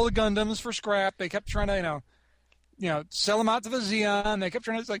sell the Gundams for scrap. They kept trying to, sell them out to the Zeon. They kept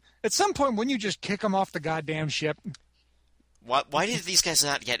trying to... It's like, at some point, wouldn't you just kick them off the goddamn ship? Why did these guys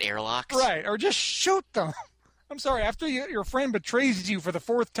not get airlocked? Right, or just shoot them. I'm sorry, after your friend betrays you for the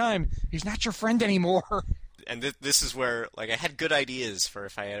fourth time, he's not your friend anymore. And this is where, like, I had good ideas for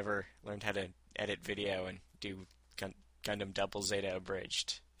if I ever learned how to edit video and do Gundam Double Zeta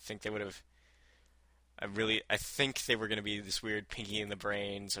Abridged. I think they would have... I think they were going to be this weird Pinky in the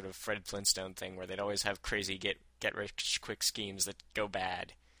Brain sort of Fred Flintstone thing where they'd always have crazy get-rich-quick schemes that go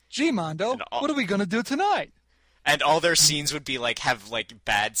bad. Gee, Mondo, what are we going to do tonight? And all their scenes would be have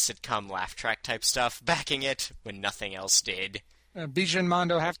bad sitcom laugh track type stuff backing it when nothing else did. Bijou and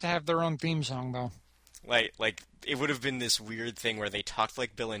Mondo have to have their own theme song, though. Like it would have been this weird thing where they talked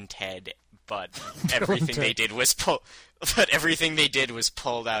like Bill and Ted, but everything they did was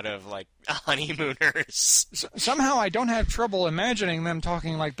pulled out of Honeymooners. Somehow I don't have trouble imagining them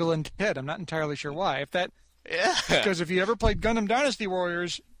talking like Bill and Ted. I'm not entirely sure why. Because if you ever played Gundam Dynasty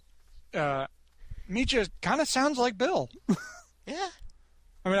Warriors, Micha kind of sounds like Bill. Yeah.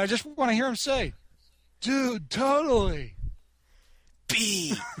 I mean, I just want to hear him say, "Dude, totally.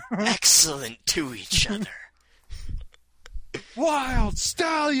 Be excellent to each other. Wild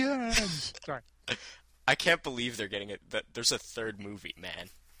stallions!" Sorry. I can't believe they're getting it. There's a third movie, man.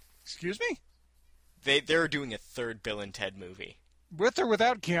 Excuse me? They're doing a third Bill and Ted movie. With or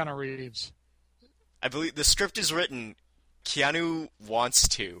without Keanu Reeves? I believe the script is written. Keanu wants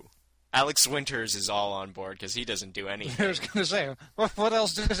to. Alex Winters is all on board because he doesn't do anything. I was going to say, what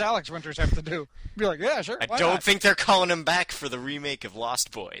else does Alex Winters have to do? Be like, yeah, sure. I don't think they're calling him back for the remake of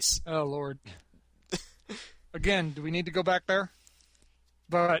Lost Boys. Oh, Lord. Again, do we need to go back there?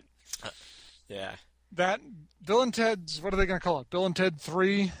 But yeah, that Bill and Ted's, what are they going to call it? Bill and Ted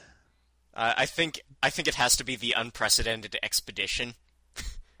 3? I think it has to be the Unprecedented Expedition.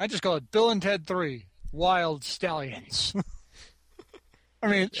 I just call it Bill and Ted 3, Wild Stallions. I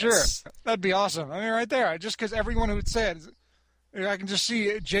mean, yes. Sure, that'd be awesome. I mean, right there, just because everyone who would say it, I can just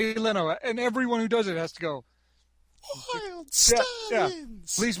see Jay Leno, and everyone who does it has to go, Wild Stallions! Yeah.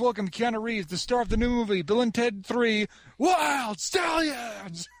 Please welcome Keanu Reeves, the star of the new movie, Bill and Ted 3, Wild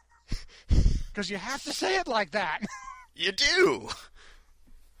Stallions! Because you have to say it like that. You do!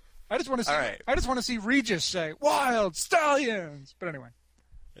 I just want to see Regis say, Wild Stallions! But anyway.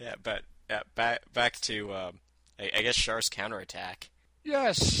 Yeah, but back to, I guess, Char's counterattack.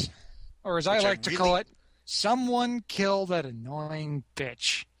 Yes. or as I like to call it, someone kill that annoying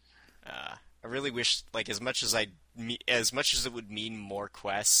bitch. I really wish, like, as much as it would mean more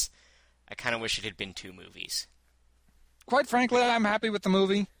quests, I kind of wish it had been 2 movies. Quite frankly, I'm happy with the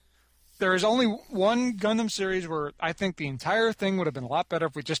movie. There is only one Gundam series where I think the entire thing would have been a lot better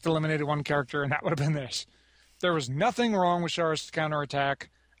if we just eliminated one character, and that would have been this. There was nothing wrong with Char's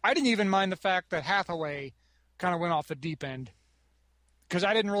counterattack. I didn't even mind the fact that Hathaway kind of went off the deep end. Because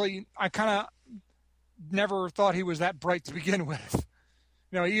I kind of never thought he was that bright to begin with.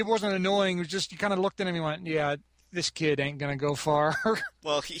 You know, he wasn't annoying. It was just, you kind of looked at him and he went, yeah, this kid ain't going to go far.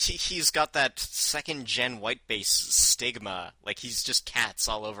 Well, he's got that second-gen white base stigma. Like, he's just cats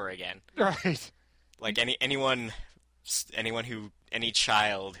all over again. Right. Like, any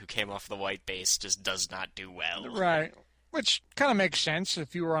child who came off the white base just does not do well. Right. Which kind of makes sense.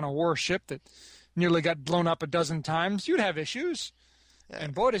 If you were on a warship that nearly got blown up a dozen times, you'd have issues. Yeah.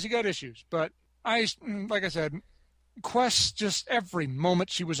 And boy, does he got issues. But like I said, Quest, just every moment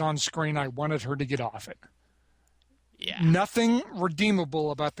she was on screen, I wanted her to get off it. Yeah. Nothing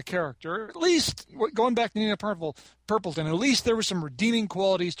redeemable about the character. At least, going back to Nina Purpleton, at least there were some redeeming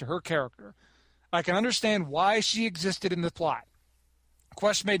qualities to her character. I can understand why she existed in the plot.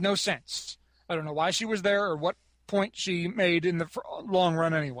 Quest made no sense. I don't know why she was there or what point she made in the long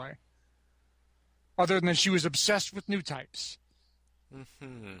run anyway. Other than she was obsessed with new types.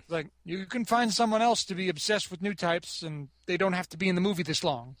 Mm-hmm. Like, you can find someone else to be obsessed with new types, and they don't have to be in the movie this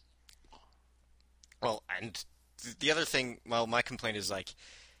long. Well, and the other thing, well, my complaint is, like,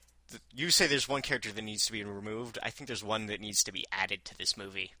 you say there's one character that needs to be removed. I think there's one that needs to be added to this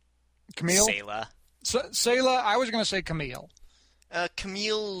movie. Camille? Sayla. Sayla, I was going to say Camille.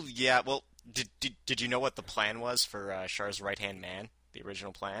 Camille, yeah, well, did you know what the plan was for Char's right-hand man? The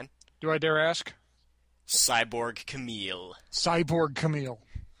original plan? Do I dare ask? Cyborg Camille. Cyborg Camille.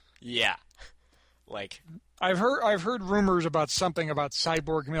 Yeah. Like, I've heard rumors about something about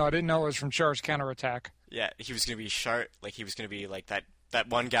Cyborg Camille. I didn't know it was from Char's counterattack. Yeah, he was going to be he was going to be like that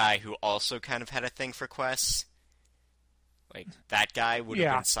one guy who also kind of had a thing for quests. Like, that guy would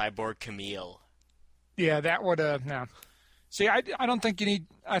have been Cyborg Camille. Yeah, that would have, no. See, I don't think you need,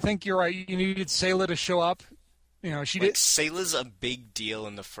 I think you're right, you needed Sayla to show up. You know, Sayla's a big deal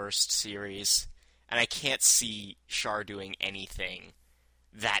in the first series, and I can't see Char doing anything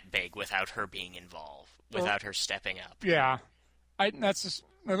that big without her being involved, without her stepping up. Yeah. That's just,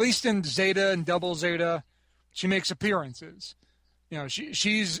 at least in Zeta and Double Zeta, she makes appearances. You know,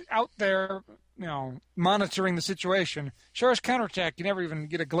 she's out there, you know, monitoring the situation. Char's counterattack, you never even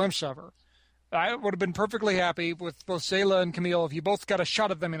get a glimpse of her. I would have been perfectly happy with both Sayla and Camille if you both got a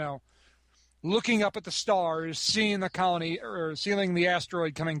shot of them, you know, looking up at the stars, seeing the colony, or seeing the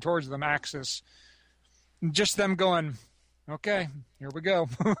asteroid coming towards them, Axis. Just them going, okay, here we go.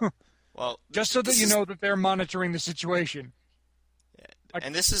 Well, just so that you know that they're monitoring the situation.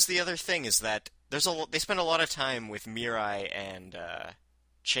 And this is the other thing, is that they spend a lot of time with Mirai and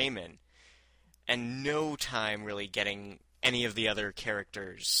Shaman, and no time really getting any of the other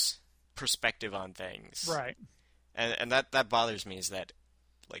characters' perspective on things. Right. And that bothers me, is that,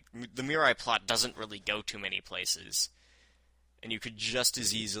 like, the Mirai plot doesn't really go too many places. And you could just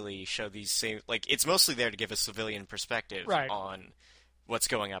as easily show these same... Like, it's mostly there to give a civilian perspective on what's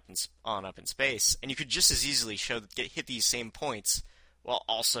going up in space. And you could just as easily hit these same points while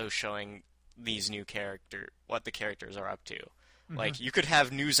also showing these new what the characters are up to. Mm-hmm. Like, you could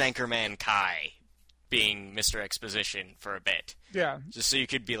have news anchorman Kai being Mr. Exposition for a bit. Yeah. Just so you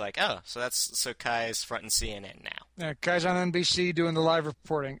could be like, oh, so Kai's front in CNN now. Yeah, Kai's on NBC doing the live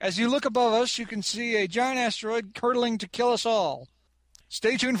reporting. As you look above us, you can see a giant asteroid hurtling to kill us all.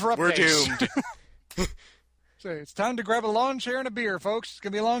 Stay tuned for updates. We're doomed. So it's time to grab a lawn chair and a beer, folks. It's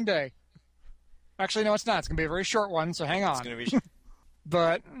going to be a long day. Actually, no, it's not. It's going to be a very short one, so hang on. It's going to be...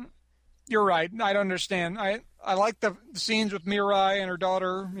 But you're right. I don't understand. I like the scenes with Mirai and her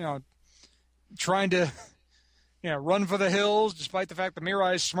daughter, you know, trying to, you know, run for the hills, despite the fact that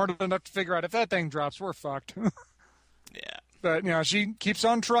Mirai is smart enough to figure out if that thing drops, we're fucked. Yeah. But, you know, she keeps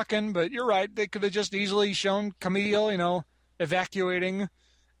on trucking, but you're right. They could have just easily shown Camille, you know, evacuating.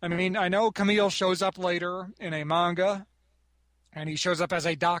 I mean, I know Camille shows up later in a manga, and he shows up as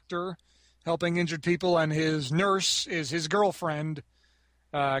a doctor helping injured people, and his nurse is his girlfriend.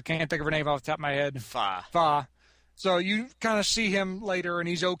 I can't think of her name off the top of my head. Fa. So you kind of see him later, and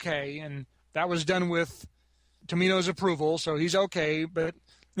he's okay, and that was done with Tomino's approval, so he's okay. But,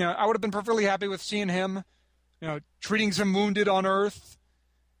 you know, I would have been perfectly happy with seeing him, you know, treating some wounded on Earth.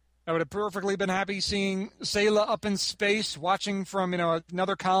 I would have perfectly been happy seeing Sayla up in space, watching from, you know,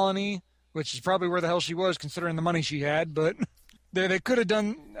 another colony, which is probably where the hell she was, considering the money she had. But they could have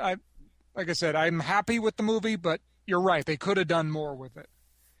done... like I said, I'm happy with the movie, but you're right. They could have done more with it.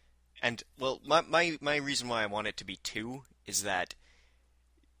 And, well, my reason why I want it to be 2 is that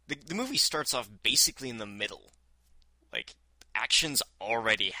the movie starts off basically in the middle. Like, action's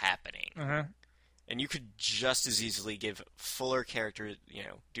already happening. Uh-huh. And you could just as easily give fuller character,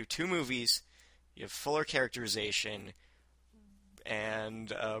 do 2 movies, you have fuller characterization,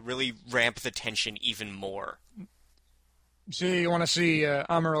 and really ramp the tension even more. So you want to see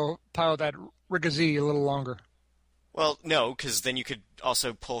Amuro pilot that Rigazi a little longer. Well, no, because then you could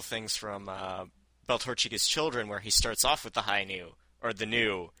also pull things from Beltorchica's Children, where he starts off with the high new, or the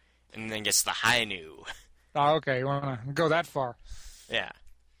new, and then gets the high new. Oh, okay. You want to go that far? Yeah.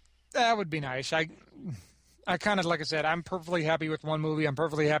 That would be nice. I kind of, like I said, I'm perfectly happy with one movie. I'm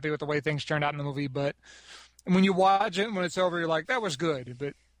perfectly happy with the way things turned out in the movie. But when you watch it, when it's over, you're like, that was good.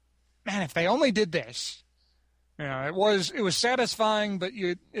 But man, if they only did this, it was satisfying. But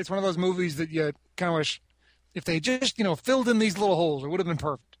it's one of those movies that you kind of wish if they just filled in these little holes, it would have been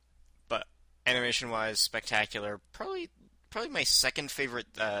perfect. But animation-wise, spectacular. Probably my second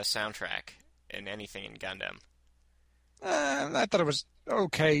favorite soundtrack in anything in Gundam. I thought it was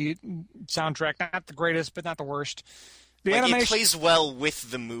okay soundtrack, not the greatest, but not the worst. The animation, it plays well with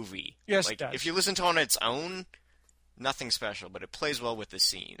the movie. Yes, it does. If you listen to it on its own, nothing special, but it plays well with the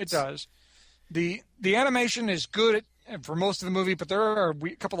scenes. It does. The animation is good for most of the movie, but there are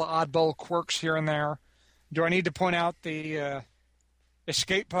a couple of oddball quirks here and there. Do I need to point out the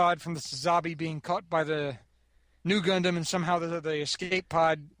escape pod from the Sazabi being caught by the new Gundam, and somehow the escape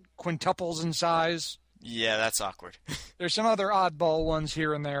pod quintuples in size? Yeah, that's awkward. There's some other oddball ones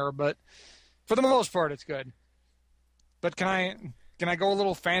here and there, but for the most part, it's good. But can I go a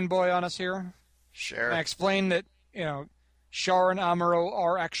little fanboy on us here? Sure. Can I explain that Char and Amuro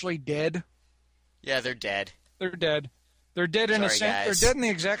are actually dead? Yeah, they're dead. They're dead. They're dead in They're dead in the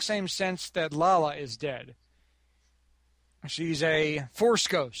exact same sense that Lala is dead. She's a force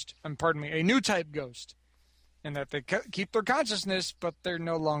ghost. A new type ghost, and that they keep their consciousness, but they're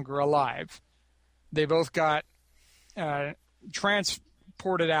no longer alive. They both got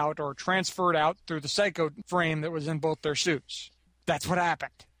transported out or transferred out through the psycho frame that was in both their suits. That's what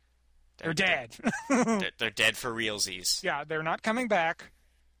happened. They're dead. They're dead for realsies. Yeah, they're not coming back.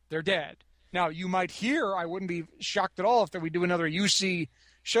 They're dead. Now, you might hear, I wouldn't be shocked at all if we do another UC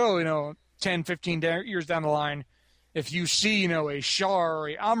show, 10, 15 years down the line, if you see, a Char or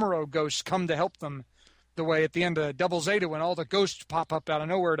a Amuro ghost come to help them, the way at the end of Double Zeta when all the ghosts pop up out of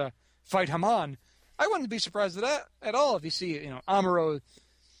nowhere to fight Haman. I wouldn't be surprised at that at all if you see, Amuro,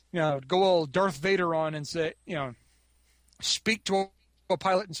 go all Darth Vader on and say, speak to a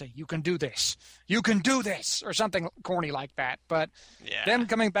pilot and say, you can do this, or something corny like that. But them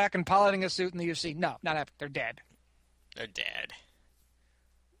coming back and piloting a suit in the UC, no, not happening. They're dead. They're dead.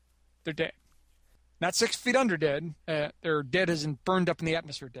 They're dead. Not 6 feet under dead. They're dead as in burned up in the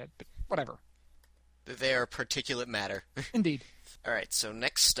atmosphere dead, but whatever. They are particulate matter. Indeed. All right, so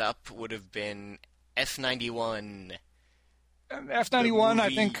next up would have been F91. F91,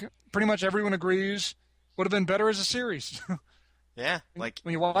 I think pretty much everyone agrees, would have been better as a series. Yeah, when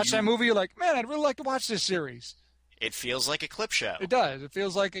you watch that movie, you're like, man, I'd really like to watch this series. It feels like a clip show. It does. It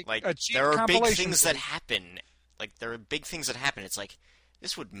feels like a cheap there are big compilation things that happen. It's like,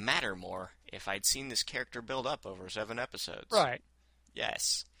 this would matter more if I'd seen this character build up over 7 episodes. Right.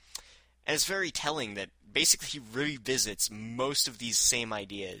 Yes. And it's very telling that basically he revisits most of these same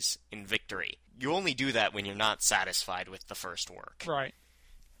ideas in Victory. You only do that when you're not satisfied with the first work. Right.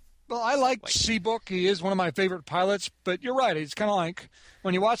 Well, I like Seabook. He is one of my favorite pilots, but you're right. It's kind of like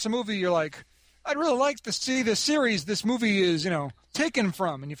when you watch the movie, you're like, I'd really like to see the series this movie is, taken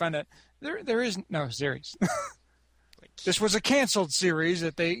from. And you find out there is no series. This was a canceled series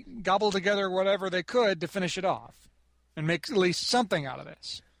that they gobbled together whatever they could to finish it off and make at least something out of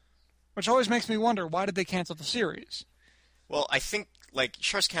this. Which always makes me wonder, why did they cancel the series? Well, I think,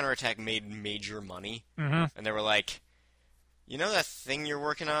 Char's Counterattack made major money. Mm-hmm. And they were like, that thing you're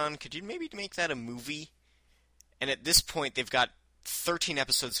working on, could you maybe make that a movie? And at this point, they've got 13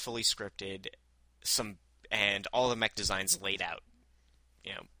 episodes fully scripted, and all the mech designs laid out,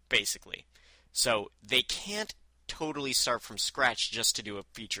 basically. So they can't totally start from scratch just to do a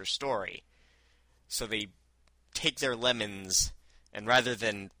feature story. So they take their lemons, and rather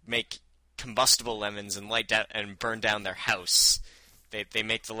than make combustible lemons and burn down their house, they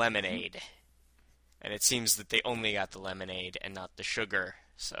make the lemonade. And it seems that they only got the lemonade and not the sugar,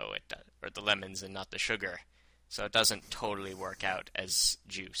 or the lemons and not the sugar. So it doesn't totally work out as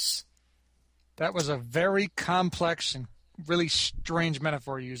juice. That was a very complex and really strange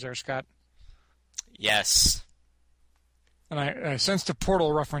metaphor you used there, Scott. Yes. And I sensed a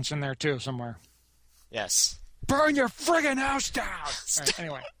Portal reference in there, too, somewhere. Yes. Burn your friggin' house down! All right,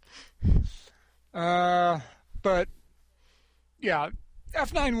 anyway. But, yeah,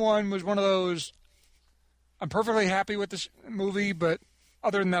 F91 was one of those... I'm perfectly happy with this movie, but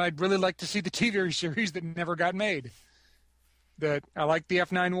other than that, I'd really like to see the TV series that never got made. That I like the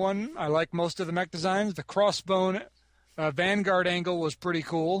F91. I like most of the mech designs. The crossbone Vanguard angle was pretty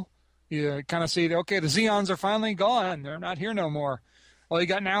cool. You kind of see, okay, the Zeons are finally gone. They're not here no more. All you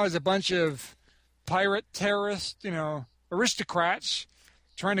got now is a bunch of pirate terrorist, aristocrats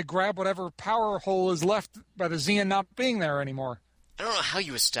trying to grab whatever power hole is left by the Zeon not being there anymore. I don't know how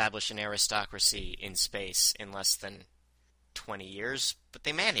you establish an aristocracy in space in less than 20 years, but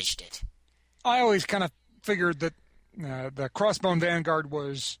they managed it. I always kind of figured that the Crossbone Vanguard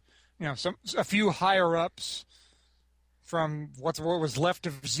was, a few higher-ups from what was left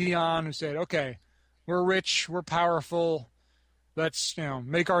of Zeon who said, okay, we're rich, we're powerful, let's,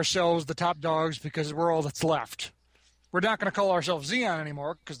 make ourselves the top dogs because we're all that's left. We're not going to call ourselves Zeon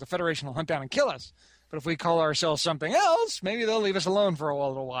anymore because the Federation will hunt down and kill us. But if we call ourselves something else, maybe they'll leave us alone for a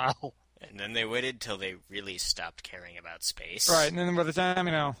little while. And then they waited till they really stopped caring about space. Right, and then by the time,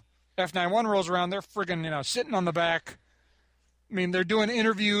 F91 rolls around, they're friggin', sitting on the back. I mean, they're doing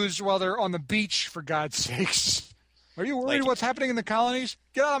interviews while they're on the beach, for God's sakes. Are you worried what's happening in the colonies?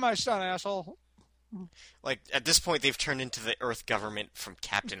 Get out of my sun, asshole. At this point, they've turned into the Earth government from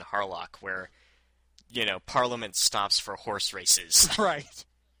Captain Harlock, where, Parliament stops for horse races. Right.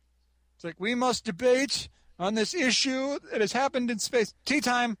 It's like, we must debate on this issue that has happened in space. Tea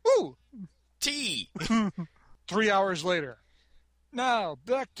time. Woo! Tea! 3 hours later. Now,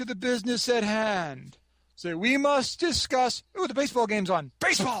 back to the business at hand. So we must discuss... Ooh, the baseball game's on.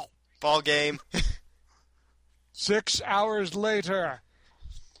 Baseball! Ball game. 6 hours later.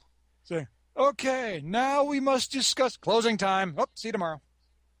 So, okay, now we must discuss... Closing time. Oh, see you tomorrow.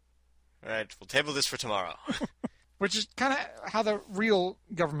 All right, we'll table this for tomorrow. Which is kind of how the real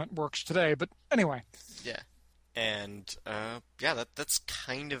government works today, but anyway. Yeah. And, that's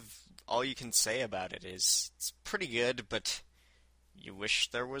kind of all you can say about it is it's pretty good, but you wish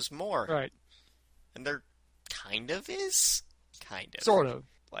there was more. Right. And there kind of is. Kind of. Sort of.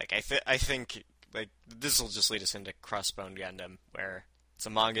 I think this will just lead us into Crossbone Gundam, where it's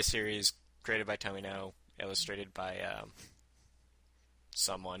a manga series created by Tomino, illustrated by,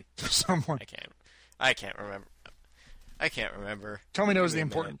 someone. Someone. I can't remember. Tomino is the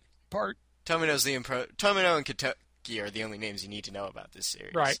important part. Tomino and Kentucky are the only names you need to know about this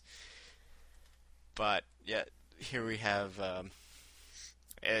series. Right. But, yeah, here we have,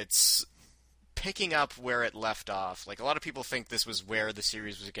 it's picking up where it left off. A lot of people think this was where the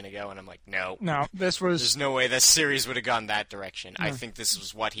series was going to go, and I'm like, no. No, this was... There's no way this series would have gone that direction. I think this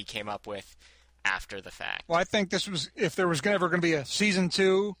was what he came up with after the fact. Well, I think this was, if there was ever going to be a Season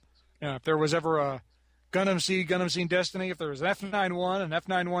 2, if there was ever a Gundam Seed, Gundam Seed Destiny, if there was an F91 and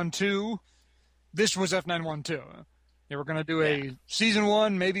F91 2, this was F91 2. They were going to do a Season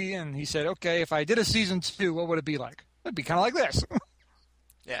 1, maybe, and he said, okay, if I did a Season 2, what would it be like? It'd be kind of like this.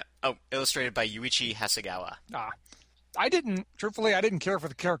 Yeah. Oh, illustrated by Yuichi Hasegawa. Truthfully, I didn't care for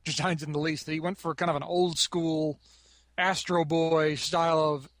the character designs in the least. He went for kind of an old school Astro Boy style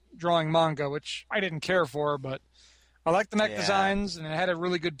of drawing manga, which I didn't care for, but I liked the mech designs, and it had a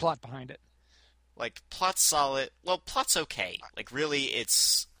really good plot behind it. Plot's solid. Well, plot's okay. Really,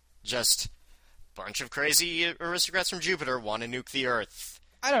 it's just a bunch of crazy aristocrats from Jupiter want to nuke the Earth.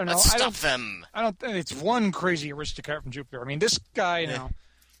 I don't know. Let's stop them. I don't think it's one crazy aristocrat from Jupiter. I mean, this guy,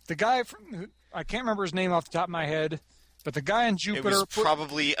 the guy from, I can't remember his name off the top of my head, but the guy in Jupiter... It was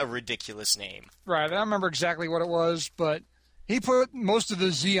probably a ridiculous name. Right, I don't remember exactly what it was, but he put most of the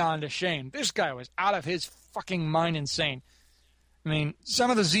Zeon to shame. This guy was out of his fucking mind insane. I mean,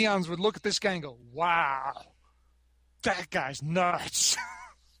 some of the Zeons would look at this guy and go, wow, that guy's nuts.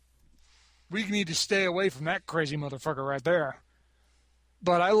 We need to stay away from that crazy motherfucker right there.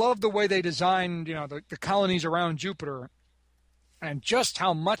 But I love the way they designed, the colonies around Jupiter and just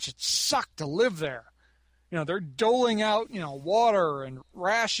how much it sucked to live there. They're doling out, water and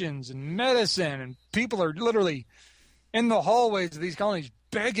rations and medicine, and people are literally in the hallways of these colonies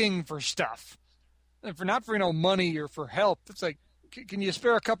begging for stuff. And not for money or for help. It's like, can you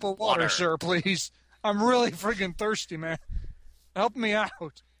spare a cup of water, sir, please? I'm really friggin' thirsty, man. Help me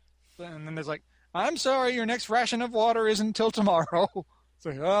out. And then there's like, I'm sorry, your next ration of water isn't until tomorrow. It's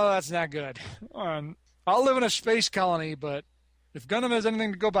like, oh, that's not good. I'll live in a space colony, but if Gundam has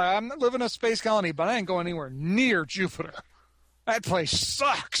anything to go by, I'm living in a space colony, but I ain't going anywhere near Jupiter. That place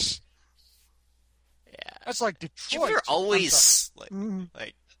sucks. Yeah. That's like Detroit. Jupiter always,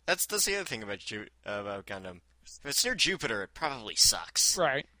 that's the other thing about Gundam. If it's near Jupiter, it probably sucks.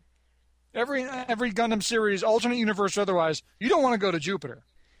 Right. Every Gundam series, alternate universe or otherwise, you don't want to go to Jupiter.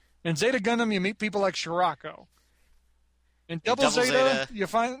 In Zeta Gundam, you meet people like Shirako. In Double Zeta, you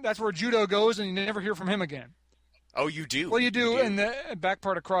find that's where Judo goes, and you never hear from him again. Oh, you do? Well, you do in the back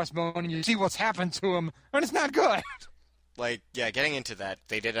part of Crossbone, and you see what's happened to him, and it's not good. Like, yeah, getting into that,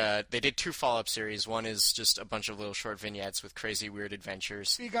 they did 2 follow-up series. One is just a bunch of little short vignettes with crazy, weird adventures.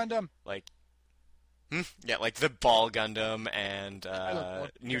 See Gundam. Like, yeah, like the Ball Gundam and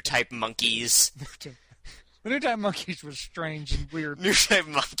New Type Monkeys. The New Type Monkeys was strange and weird. New Type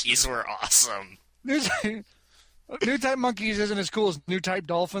Monkeys were awesome. New Type Monkeys isn't as cool as New Type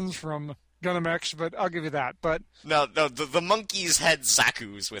Dolphins from Gundam X, but I'll give you that. But no, the monkeys had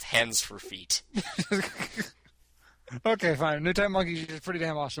Zakus with hands for feet. Okay, fine. New Type Monkeys is pretty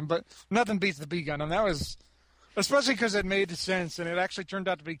damn awesome, but nothing beats the B Gundam. That was, especially because it made sense and it actually turned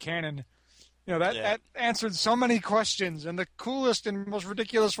out to be canon. You know, that answered so many questions in the coolest and most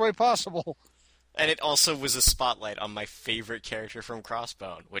ridiculous way possible. And it also was a spotlight on my favorite character from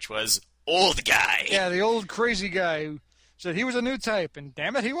Crossbone, which was Old Guy. Yeah, the old crazy guy who said he was a new type, and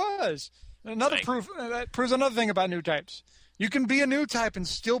damn it, he was. Another proof that proves another thing about new types. You can be a new type and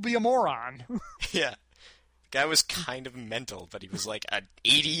still be a moron. Yeah. The guy was kind of mental, but he was like an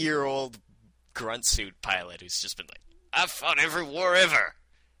 80-year-old grunt suit pilot who's just been like, I've fought every war ever.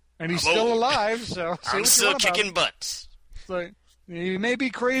 And he's still alive, so I'm still kicking butt. So, he may be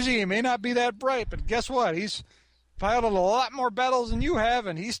crazy, he may not be that bright, but guess what? He's piloted a lot more battles than you have,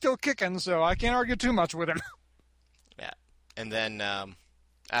 and he's still kicking, so I can't argue too much with him. Yeah. And then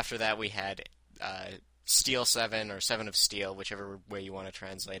after that we had Steel 7, or 7 of Steel, whichever way you want to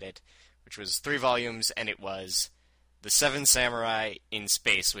translate it, which was 3 volumes, and it was the 7 Samurai in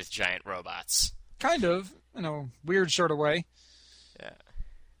space with giant robots. Kind of, in a weird sort of way. Yeah.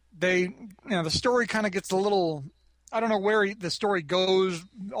 The story kind of gets a little, I don't know where the story goes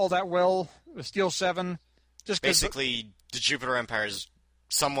all that well, the Steel 7. Just basically, the Jupiter Empire's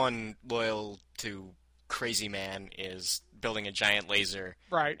someone loyal to Crazy Man is building a giant laser.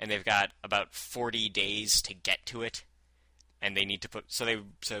 Right. And they've got about 40 days to get to it. And they need to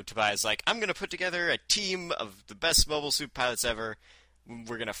so Tobias like, I'm going to put together a team of the best mobile suit pilots ever.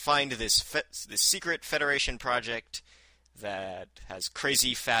 We're going to find this secret Federation project that has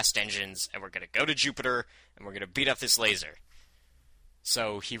crazy fast engines, and we're going to go to Jupiter, and we're going to beat up this laser.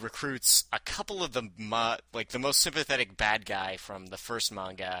 So he recruits a couple of the most sympathetic bad guy from the first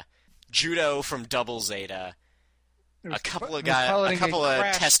manga, Judo from Double Zeta, a couple of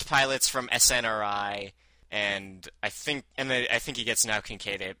test pilots from SNRI, and I think he gets Now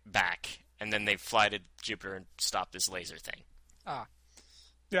Kincaid back, and then they fly to Jupiter and stop this laser thing. Ah.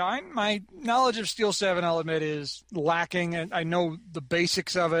 Yeah, my knowledge of Steel 7, I'll admit, is lacking, and I know the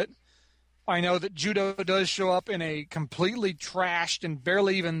basics of it. I know that Judo does show up in a completely trashed and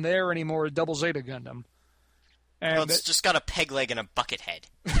barely even there anymore Double Zeta Gundam. And well, it's just got a peg leg and a bucket head.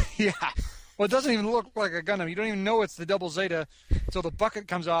 Yeah. Well, it doesn't even look like a Gundam. You don't even know it's the Double Zeta until the bucket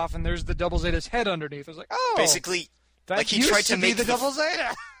comes off and there's the Double Zeta's head underneath. It's like, oh, basically, that like he tried to make the Double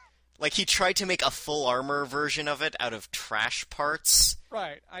Zeta. Like he tried to make a full armor version of it out of trash parts.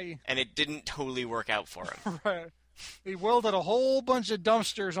 Right. And it didn't totally work out for him. Right. He welded a whole bunch of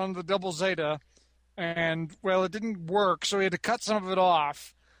dumpsters on the Double Zeta, and, well, it didn't work, so he had to cut some of it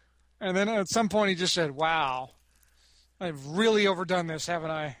off. And then at some point he just said, wow, I've really overdone this,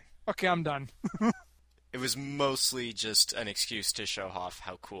 haven't I? Okay, I'm done. It was mostly just an excuse to show off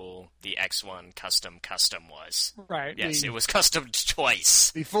how cool the X1 custom was. Right. Yes, it was customed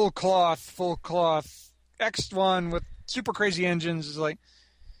twice. The full cloth X1 with super crazy engines is like,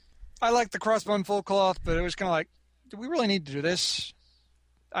 I like the Crossbone full cloth, but it was kind of like, do we really need to do this?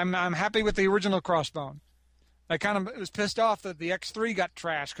 I'm happy with the original Crossbone. I kind of was pissed off that the X3 got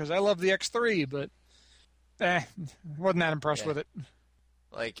trashed because I love the X3, but wasn't that impressed with it.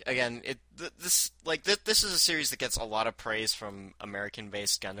 Like, again, this is a series that gets a lot of praise from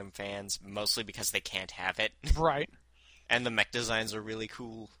American-based Gundam fans, mostly because they can't have it. Right. And the mech designs are really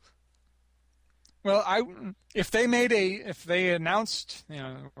cool. Well, if they announced,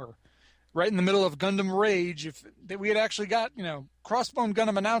 or right in the middle of Gundam Rage, if we had actually got, Crossbone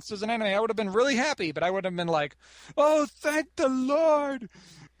Gundam announced as an anime, I would have been really happy, but I would have been like, oh, thank the Lord!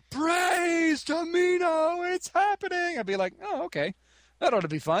 Praise Tomino! It's happening! I'd be like, oh, okay. That ought to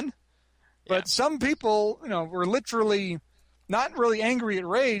be fun. Yeah. But some people, were literally not really angry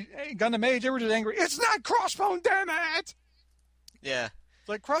at Gundam Age. They were just angry. It's not Crossbone, damn it! Yeah.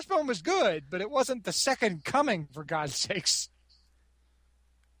 Like, Crossbone was good, but it wasn't the second coming, for God's sakes.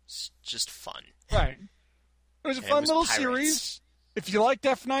 It's just fun. Right. It was a fun little series. If you liked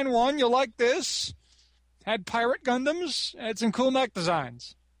F91, you'll like this. had pirate Gundams, had some cool mech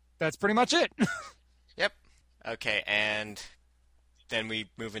designs. That's pretty much it. Yep. Okay, and then we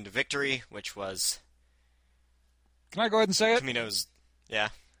move into Victory, which was Can I go ahead and say it? Tomino's. Yeah.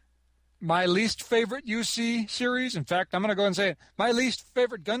 My least favorite UC series. In fact, I'm going to go ahead and say it. My least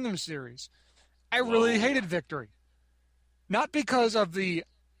favorite Gundam series. I really hated Victory. Not because of the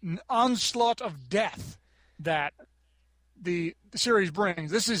onslaught of death that the series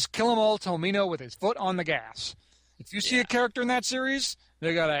brings. This is kill 'em all Tomino with his foot on the gas. If you see a character in that series,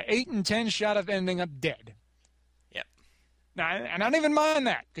 they got an 8 in 10 shot of ending up dead. Yep. Now, and I don't even mind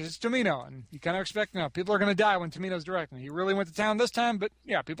that because it's Tomino, and you kind of expect, people are going to die when Tomino's directing. He really went to town this time, but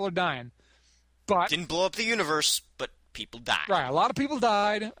yeah, people are dying. But didn't blow up the universe, but people died. Right, a lot of people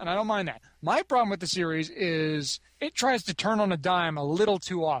died, and I don't mind that. My problem with the series is it tries to turn on a dime a little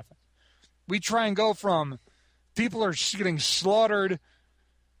too often. We try and go from people are getting slaughtered.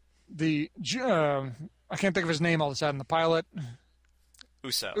 I can't think of his name all of a sudden. The pilot.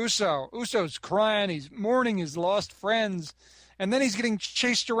 Uso's crying. He's mourning his lost friends. And then he's getting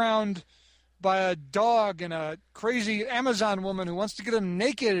chased around by a dog and a crazy Amazon woman who wants to get him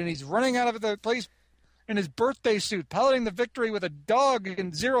naked. And he's running out of the place in his birthday suit, piloting the Victory with a dog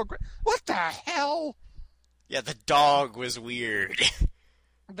and zero. What the hell? Yeah, the dog was weird.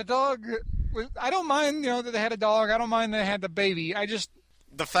 The dog. I don't mind, that they had a dog. I don't mind they had the baby.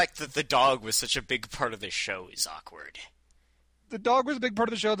 The fact that the dog was such a big part of the show is awkward. The dog was a big part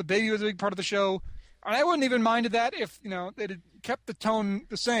of the show. The baby was a big part of the show. And I wouldn't even minded that if, they'd had kept the tone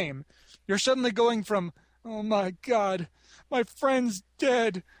the same. You're suddenly going from, oh, my God, my friend's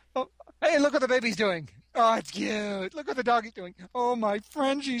dead. Oh, hey, look what the baby's doing. Oh, it's cute. Look what the dog is doing. Oh, my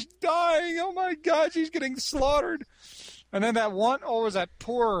friend, she's dying. Oh, my God, she's getting slaughtered. And then that was that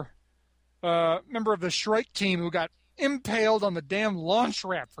poor member of the Shrike team who got impaled on the damn launch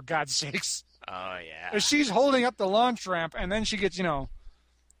ramp, for God's sakes. Oh, yeah. She's holding up the launch ramp, and then she gets, a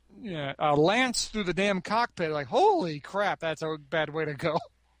lance through the damn cockpit. Like, holy crap, that's a bad way to go.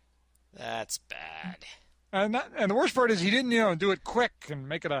 That's bad. And the worst part is he didn't, do it quick and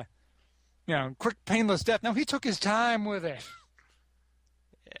make it a, quick, painless death. No, he took his time with it.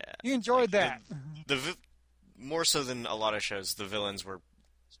 Yeah. He enjoyed that. More so than a lot of shows, the villains were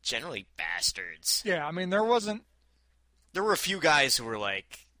generally bastards. Yeah, I mean, there were a few guys who were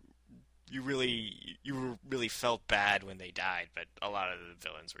like, you really felt bad when they died, but a lot of the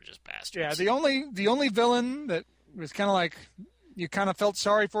villains were just bastards. Yeah, the only villain that was kind of like you kind of felt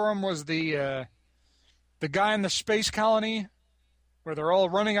sorry for him was the guy in the space colony where they're all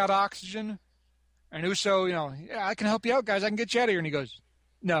running out of oxygen, and Uso, yeah, I can help you out, guys. I can get you out of here. And he goes,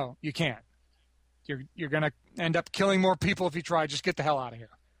 no, you can't. You're gonna end up killing more people if you try. Just get the hell out of here.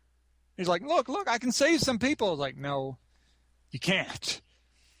 He's like, look, I can save some people. I was like, no, you can't.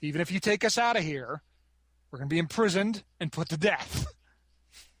 Even if you take us out of here, we're going to be imprisoned and put to death.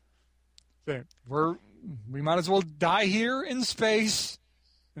 We might as well die here in space,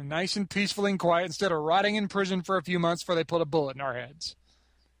 nice and peaceful and quiet, instead of rotting in prison for a few months before they put a bullet in our heads.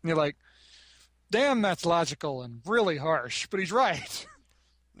 And you're like, damn, that's logical and really harsh, but he's right.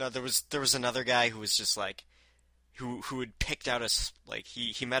 No, there was another guy who was just like, who had picked out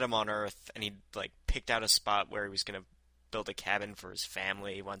he met him on Earth, and he picked out a spot where he was going to build a cabin for his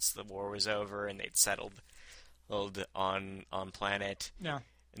family once the war was over and they'd settled on planet. Yeah.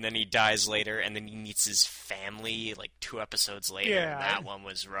 And then he dies later, and then he meets his family 2 episodes later. Yeah. And that one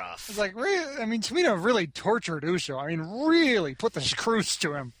was rough. It's like, really, I mean, Tomino really tortured Uso. I mean, really put the screws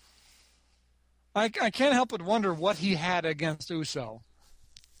to him. I can't help but wonder what he had against Uso,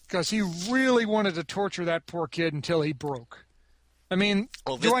 because he really wanted to torture that poor kid until he broke. I mean,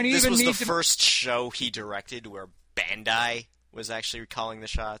 this was the first show he directed where Bandai was actually calling the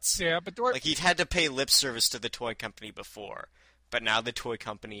shots. Yeah, but he'd had to pay lip service to the toy company before, but now the toy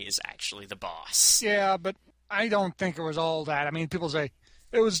company is actually the boss. Yeah, but I don't think it was all that. I mean, people say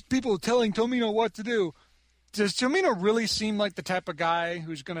it was people telling Tomino what to do. Does Tomino really seem like the type of guy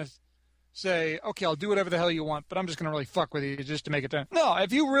who's going to say, okay, I'll do whatever the hell you want, but I'm just going to really fuck with you just to make it done? No,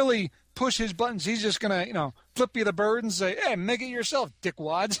 if you really push his buttons, he's just going to, flip you the bird and say, hey, make it yourself,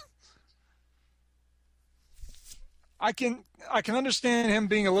 dickwads. I can understand him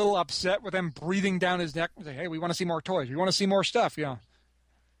being a little upset with them breathing down his neck and say, hey, we want to see more toys. We want to see more stuff,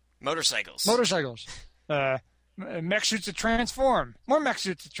 Motorcycles. Mech suits that transform. More mech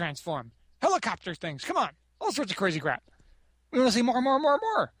suits that transform. Helicopter things. Come on. All sorts of crazy crap. We want to see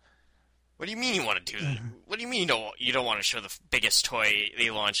more. What do you mean you want to do that? What do you mean you don't want to show the biggest toy they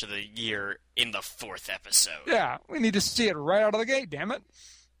launch of the year in the 4th episode? Yeah, we need to see it right out of the gate, damn it.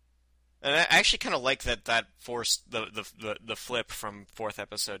 And I actually kind of like that forced the flip from fourth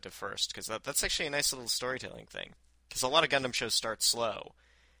episode to first, because that's actually a nice little storytelling thing. Because a lot of Gundam shows start slow,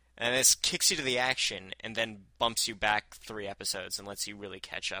 and it kicks you to the action, and then bumps you back 3 episodes and lets you really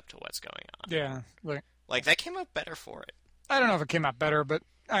catch up to what's going on. Yeah, Like that came out better for it. I don't know if it came out better, but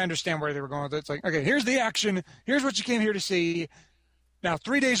I understand where they were going with it. It's like, okay, here's the action. Here's what you came here to see. Now,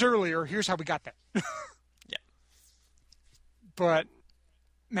 3 days earlier, here's how we got there. Yeah. But,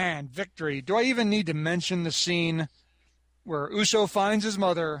 man, Victory. Do I even need to mention the scene where Uso finds his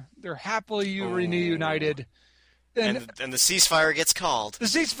mother? They're happily reunited. And the ceasefire gets called. The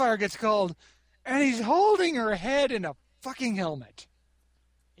ceasefire gets called, and he's holding her head in a fucking helmet.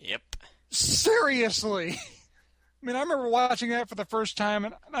 Yep. Seriously. I mean, I remember watching that for the first time,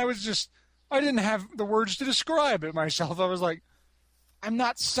 and I didn't have the words to describe it myself. I was like, I'm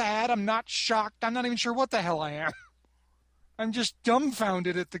not sad, I'm not shocked, I'm not even sure what the hell I am. I'm just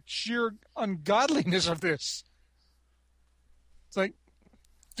dumbfounded at the sheer ungodliness of this. It's like,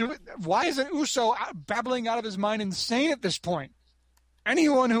 why isn't Uso babbling out of his mind insane at this point?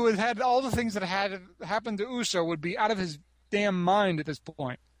 Anyone who had had all the things that had happened to Uso would be out of his damn mind at this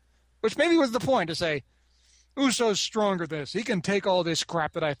point. Which maybe was the point, to say, Uso's stronger than this. He can take all this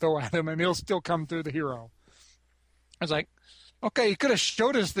crap that I throw at him, and he'll still come through the hero. I was like, okay, you could have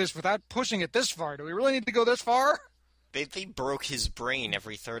showed us this without pushing it this far. Do we really need to go this far? They broke his brain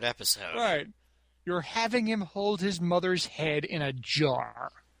every 3rd episode. Right. You're having him hold his mother's head in a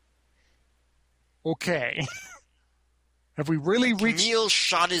jar. Okay. Have we really reached... Camille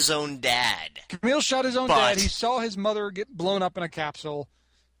shot his own dad. Camille shot his own dad. He saw his mother get blown up in a capsule.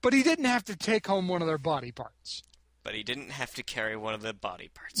 But he didn't have to take home one of their body parts. But he didn't have to carry one of the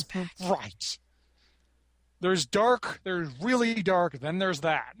body parts back. Right. There's dark, there's really dark, then there's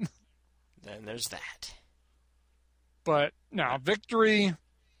that. Then there's that. But, no, Victory,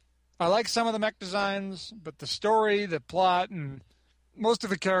 I like some of the mech designs, but the story, the plot, and most of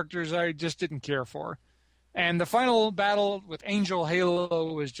the characters I just didn't care for. And the final battle with Angel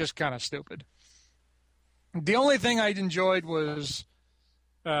Halo was just kind of stupid. The only thing I enjoyed was...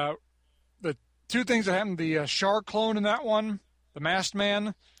 the 2 things that happened, the Char clone in that one, the masked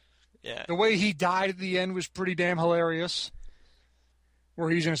man. Yeah. The way he died at the end was pretty damn hilarious.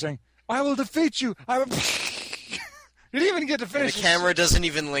 Where he's going to say, I will defeat you. I will... He didn't even get to finish. And the camera doesn't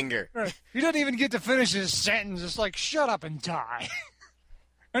even linger. Right. He doesn't even get to finish his sentence. It's like, shut up and die.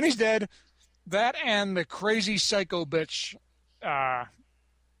 And he's dead. That and the crazy psycho bitch, I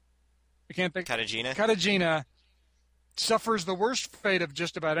can't think. Katagina suffers the worst fate of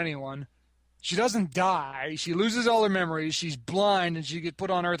just about anyone. She doesn't die. She loses all her memories. She's blind, and she gets put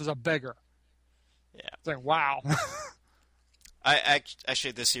on Earth as a beggar. Yeah. It's like, wow.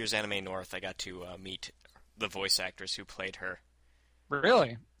 Actually, this year's Anime North, I got to meet the voice actress who played her.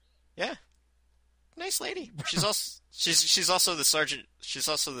 Really? Yeah. Nice lady. She's also the sergeant. She's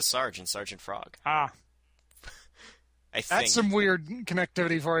also the Sarge in Sergeant Frog. Ah. I think. That's some weird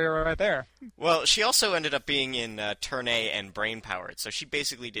connectivity for you right there. Well, she also ended up being in Turn A and Brain Powered, so she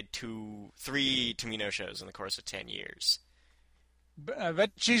basically did 3 Tomino shows in the course of 10 years. I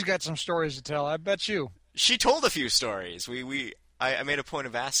bet she's got some stories to tell. I bet you. She told a few stories. I made a point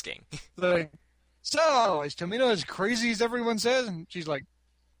of asking. Like, so, is Tomino as crazy as everyone says? And she's like,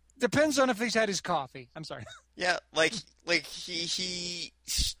 depends on if he's had his coffee. I'm sorry. Yeah,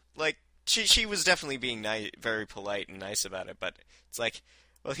 she was definitely being very polite and nice about it, but it's like,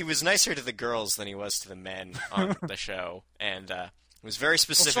 well, he was nicer to the girls than he was to the men on the show, and was very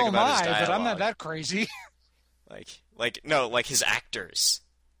specific about his dialogue. But I'm not that crazy. like his actors.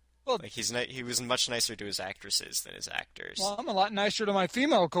 Well, he was much nicer to his actresses than his actors. Well, I'm a lot nicer to my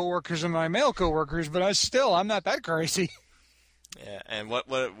female coworkers than my male coworkers, but I'm not that crazy. Yeah, and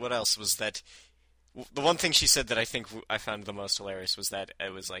what else was that? The one thing she said that I think I found the most hilarious was that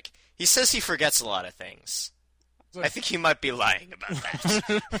it was like, he says he forgets a lot of things. I think he might be lying about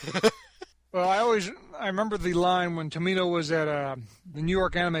that. Well, I remember the line when Tomino was at the New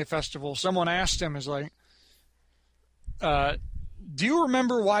York Anime Festival. Someone asked him, do you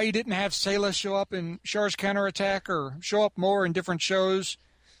remember why you didn't have Sayla show up in Char's Counterattack or show up more in different shows?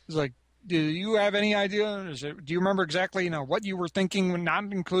 It's like, do you have any idea? Do you remember exactly what you were thinking when not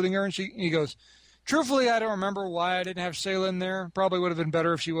including her? And he goes, truthfully, I don't remember why I didn't have Sayla in there. Probably would have been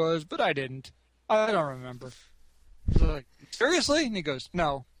better if she was, but I didn't. I don't remember. So like, seriously? And he goes,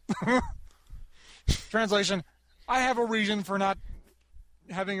 no. Translation, I have a reason for not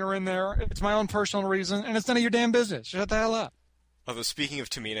having her in there. It's my own personal reason, and it's none of your damn business. Shut the hell up. Although, speaking of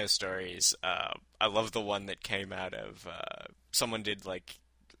Tomino stories, I love the one that came out of, someone did,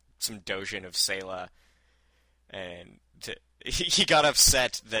 some doujin of Sayla, and He got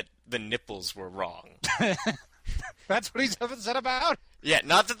upset that the nipples were wrong. That's what he's upset about? Yeah,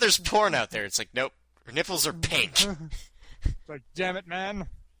 not that there's porn out there. It's like, nope, her nipples are pink. Like, damn it, man.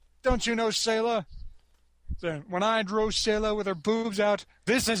 Don't you know Sayla? So, when I drew Sayla with her boobs out,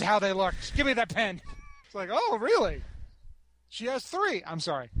 this is how they looked. Give me that pen. It's like, oh, really? She has 3. I'm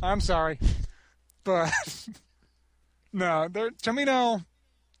sorry. But, no, Tomino,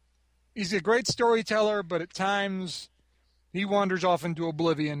 he's a great storyteller, but at times he wanders off into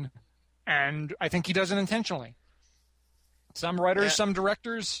oblivion, and I think he does it intentionally. Some writers, some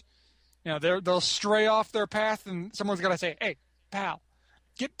directors, they'll stray off their path, and someone's got to say, hey, pal,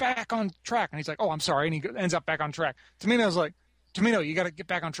 get back on track. And he's like, oh, I'm sorry, and he ends up back on track. Tomino's like, Tomino, you got to get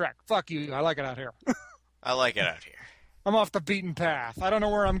back on track. Fuck you, I like it out here. I like it out here. I'm off the beaten path. I don't know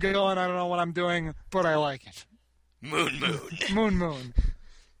where I'm going, I don't know what I'm doing, but I like it. Moon.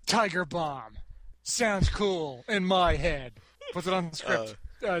 Tiger Bomb. Sounds cool in my head. Puts it on the script.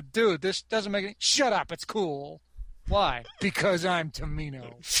 Dude, this doesn't make any... Shut up, it's cool. Why? Because I'm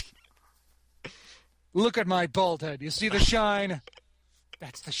Tomino. Look at my bald head. You see the shine?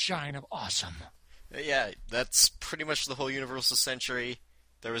 That's the shine of awesome. Yeah, that's pretty much the whole Universal Century.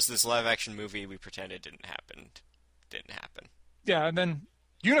 There was this live-action movie we pretended didn't happen. Didn't happen. Yeah, and then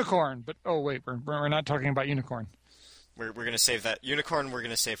Unicorn. But, oh, wait, we're not talking about Unicorn. We're going to save that. Unicorn we're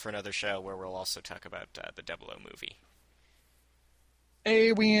going to save for another show where we'll also talk about the 00 movie.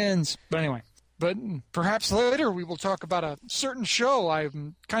 Aliens. But anyway. But perhaps later we will talk about a certain show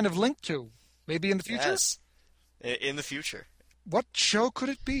I'm kind of linked to. Maybe in the future? Yes. In the future. What show could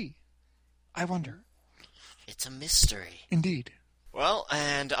it be? I wonder. It's a mystery. Indeed. Well,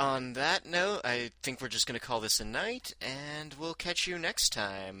 and on that note, I think we're just going to call this a night, and we'll catch you next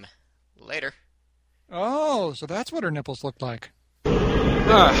time. Later. Oh, so that's what her nipples look like.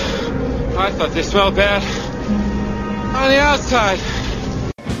 I thought they smelled bad on the outside.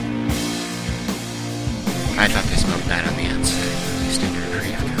 I thought they smelled bad on the outside. Released under a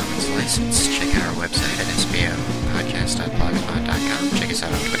Creative Commons license. Check out our website at sbopodcast.blogspot.com. Check us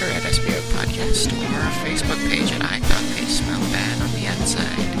out on Twitter at sbopodcast, or our Facebook page at I Thought They Smelled Bad on the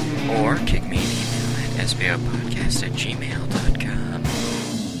Outside. Or kick me an email at sbopodcast@gmail.com.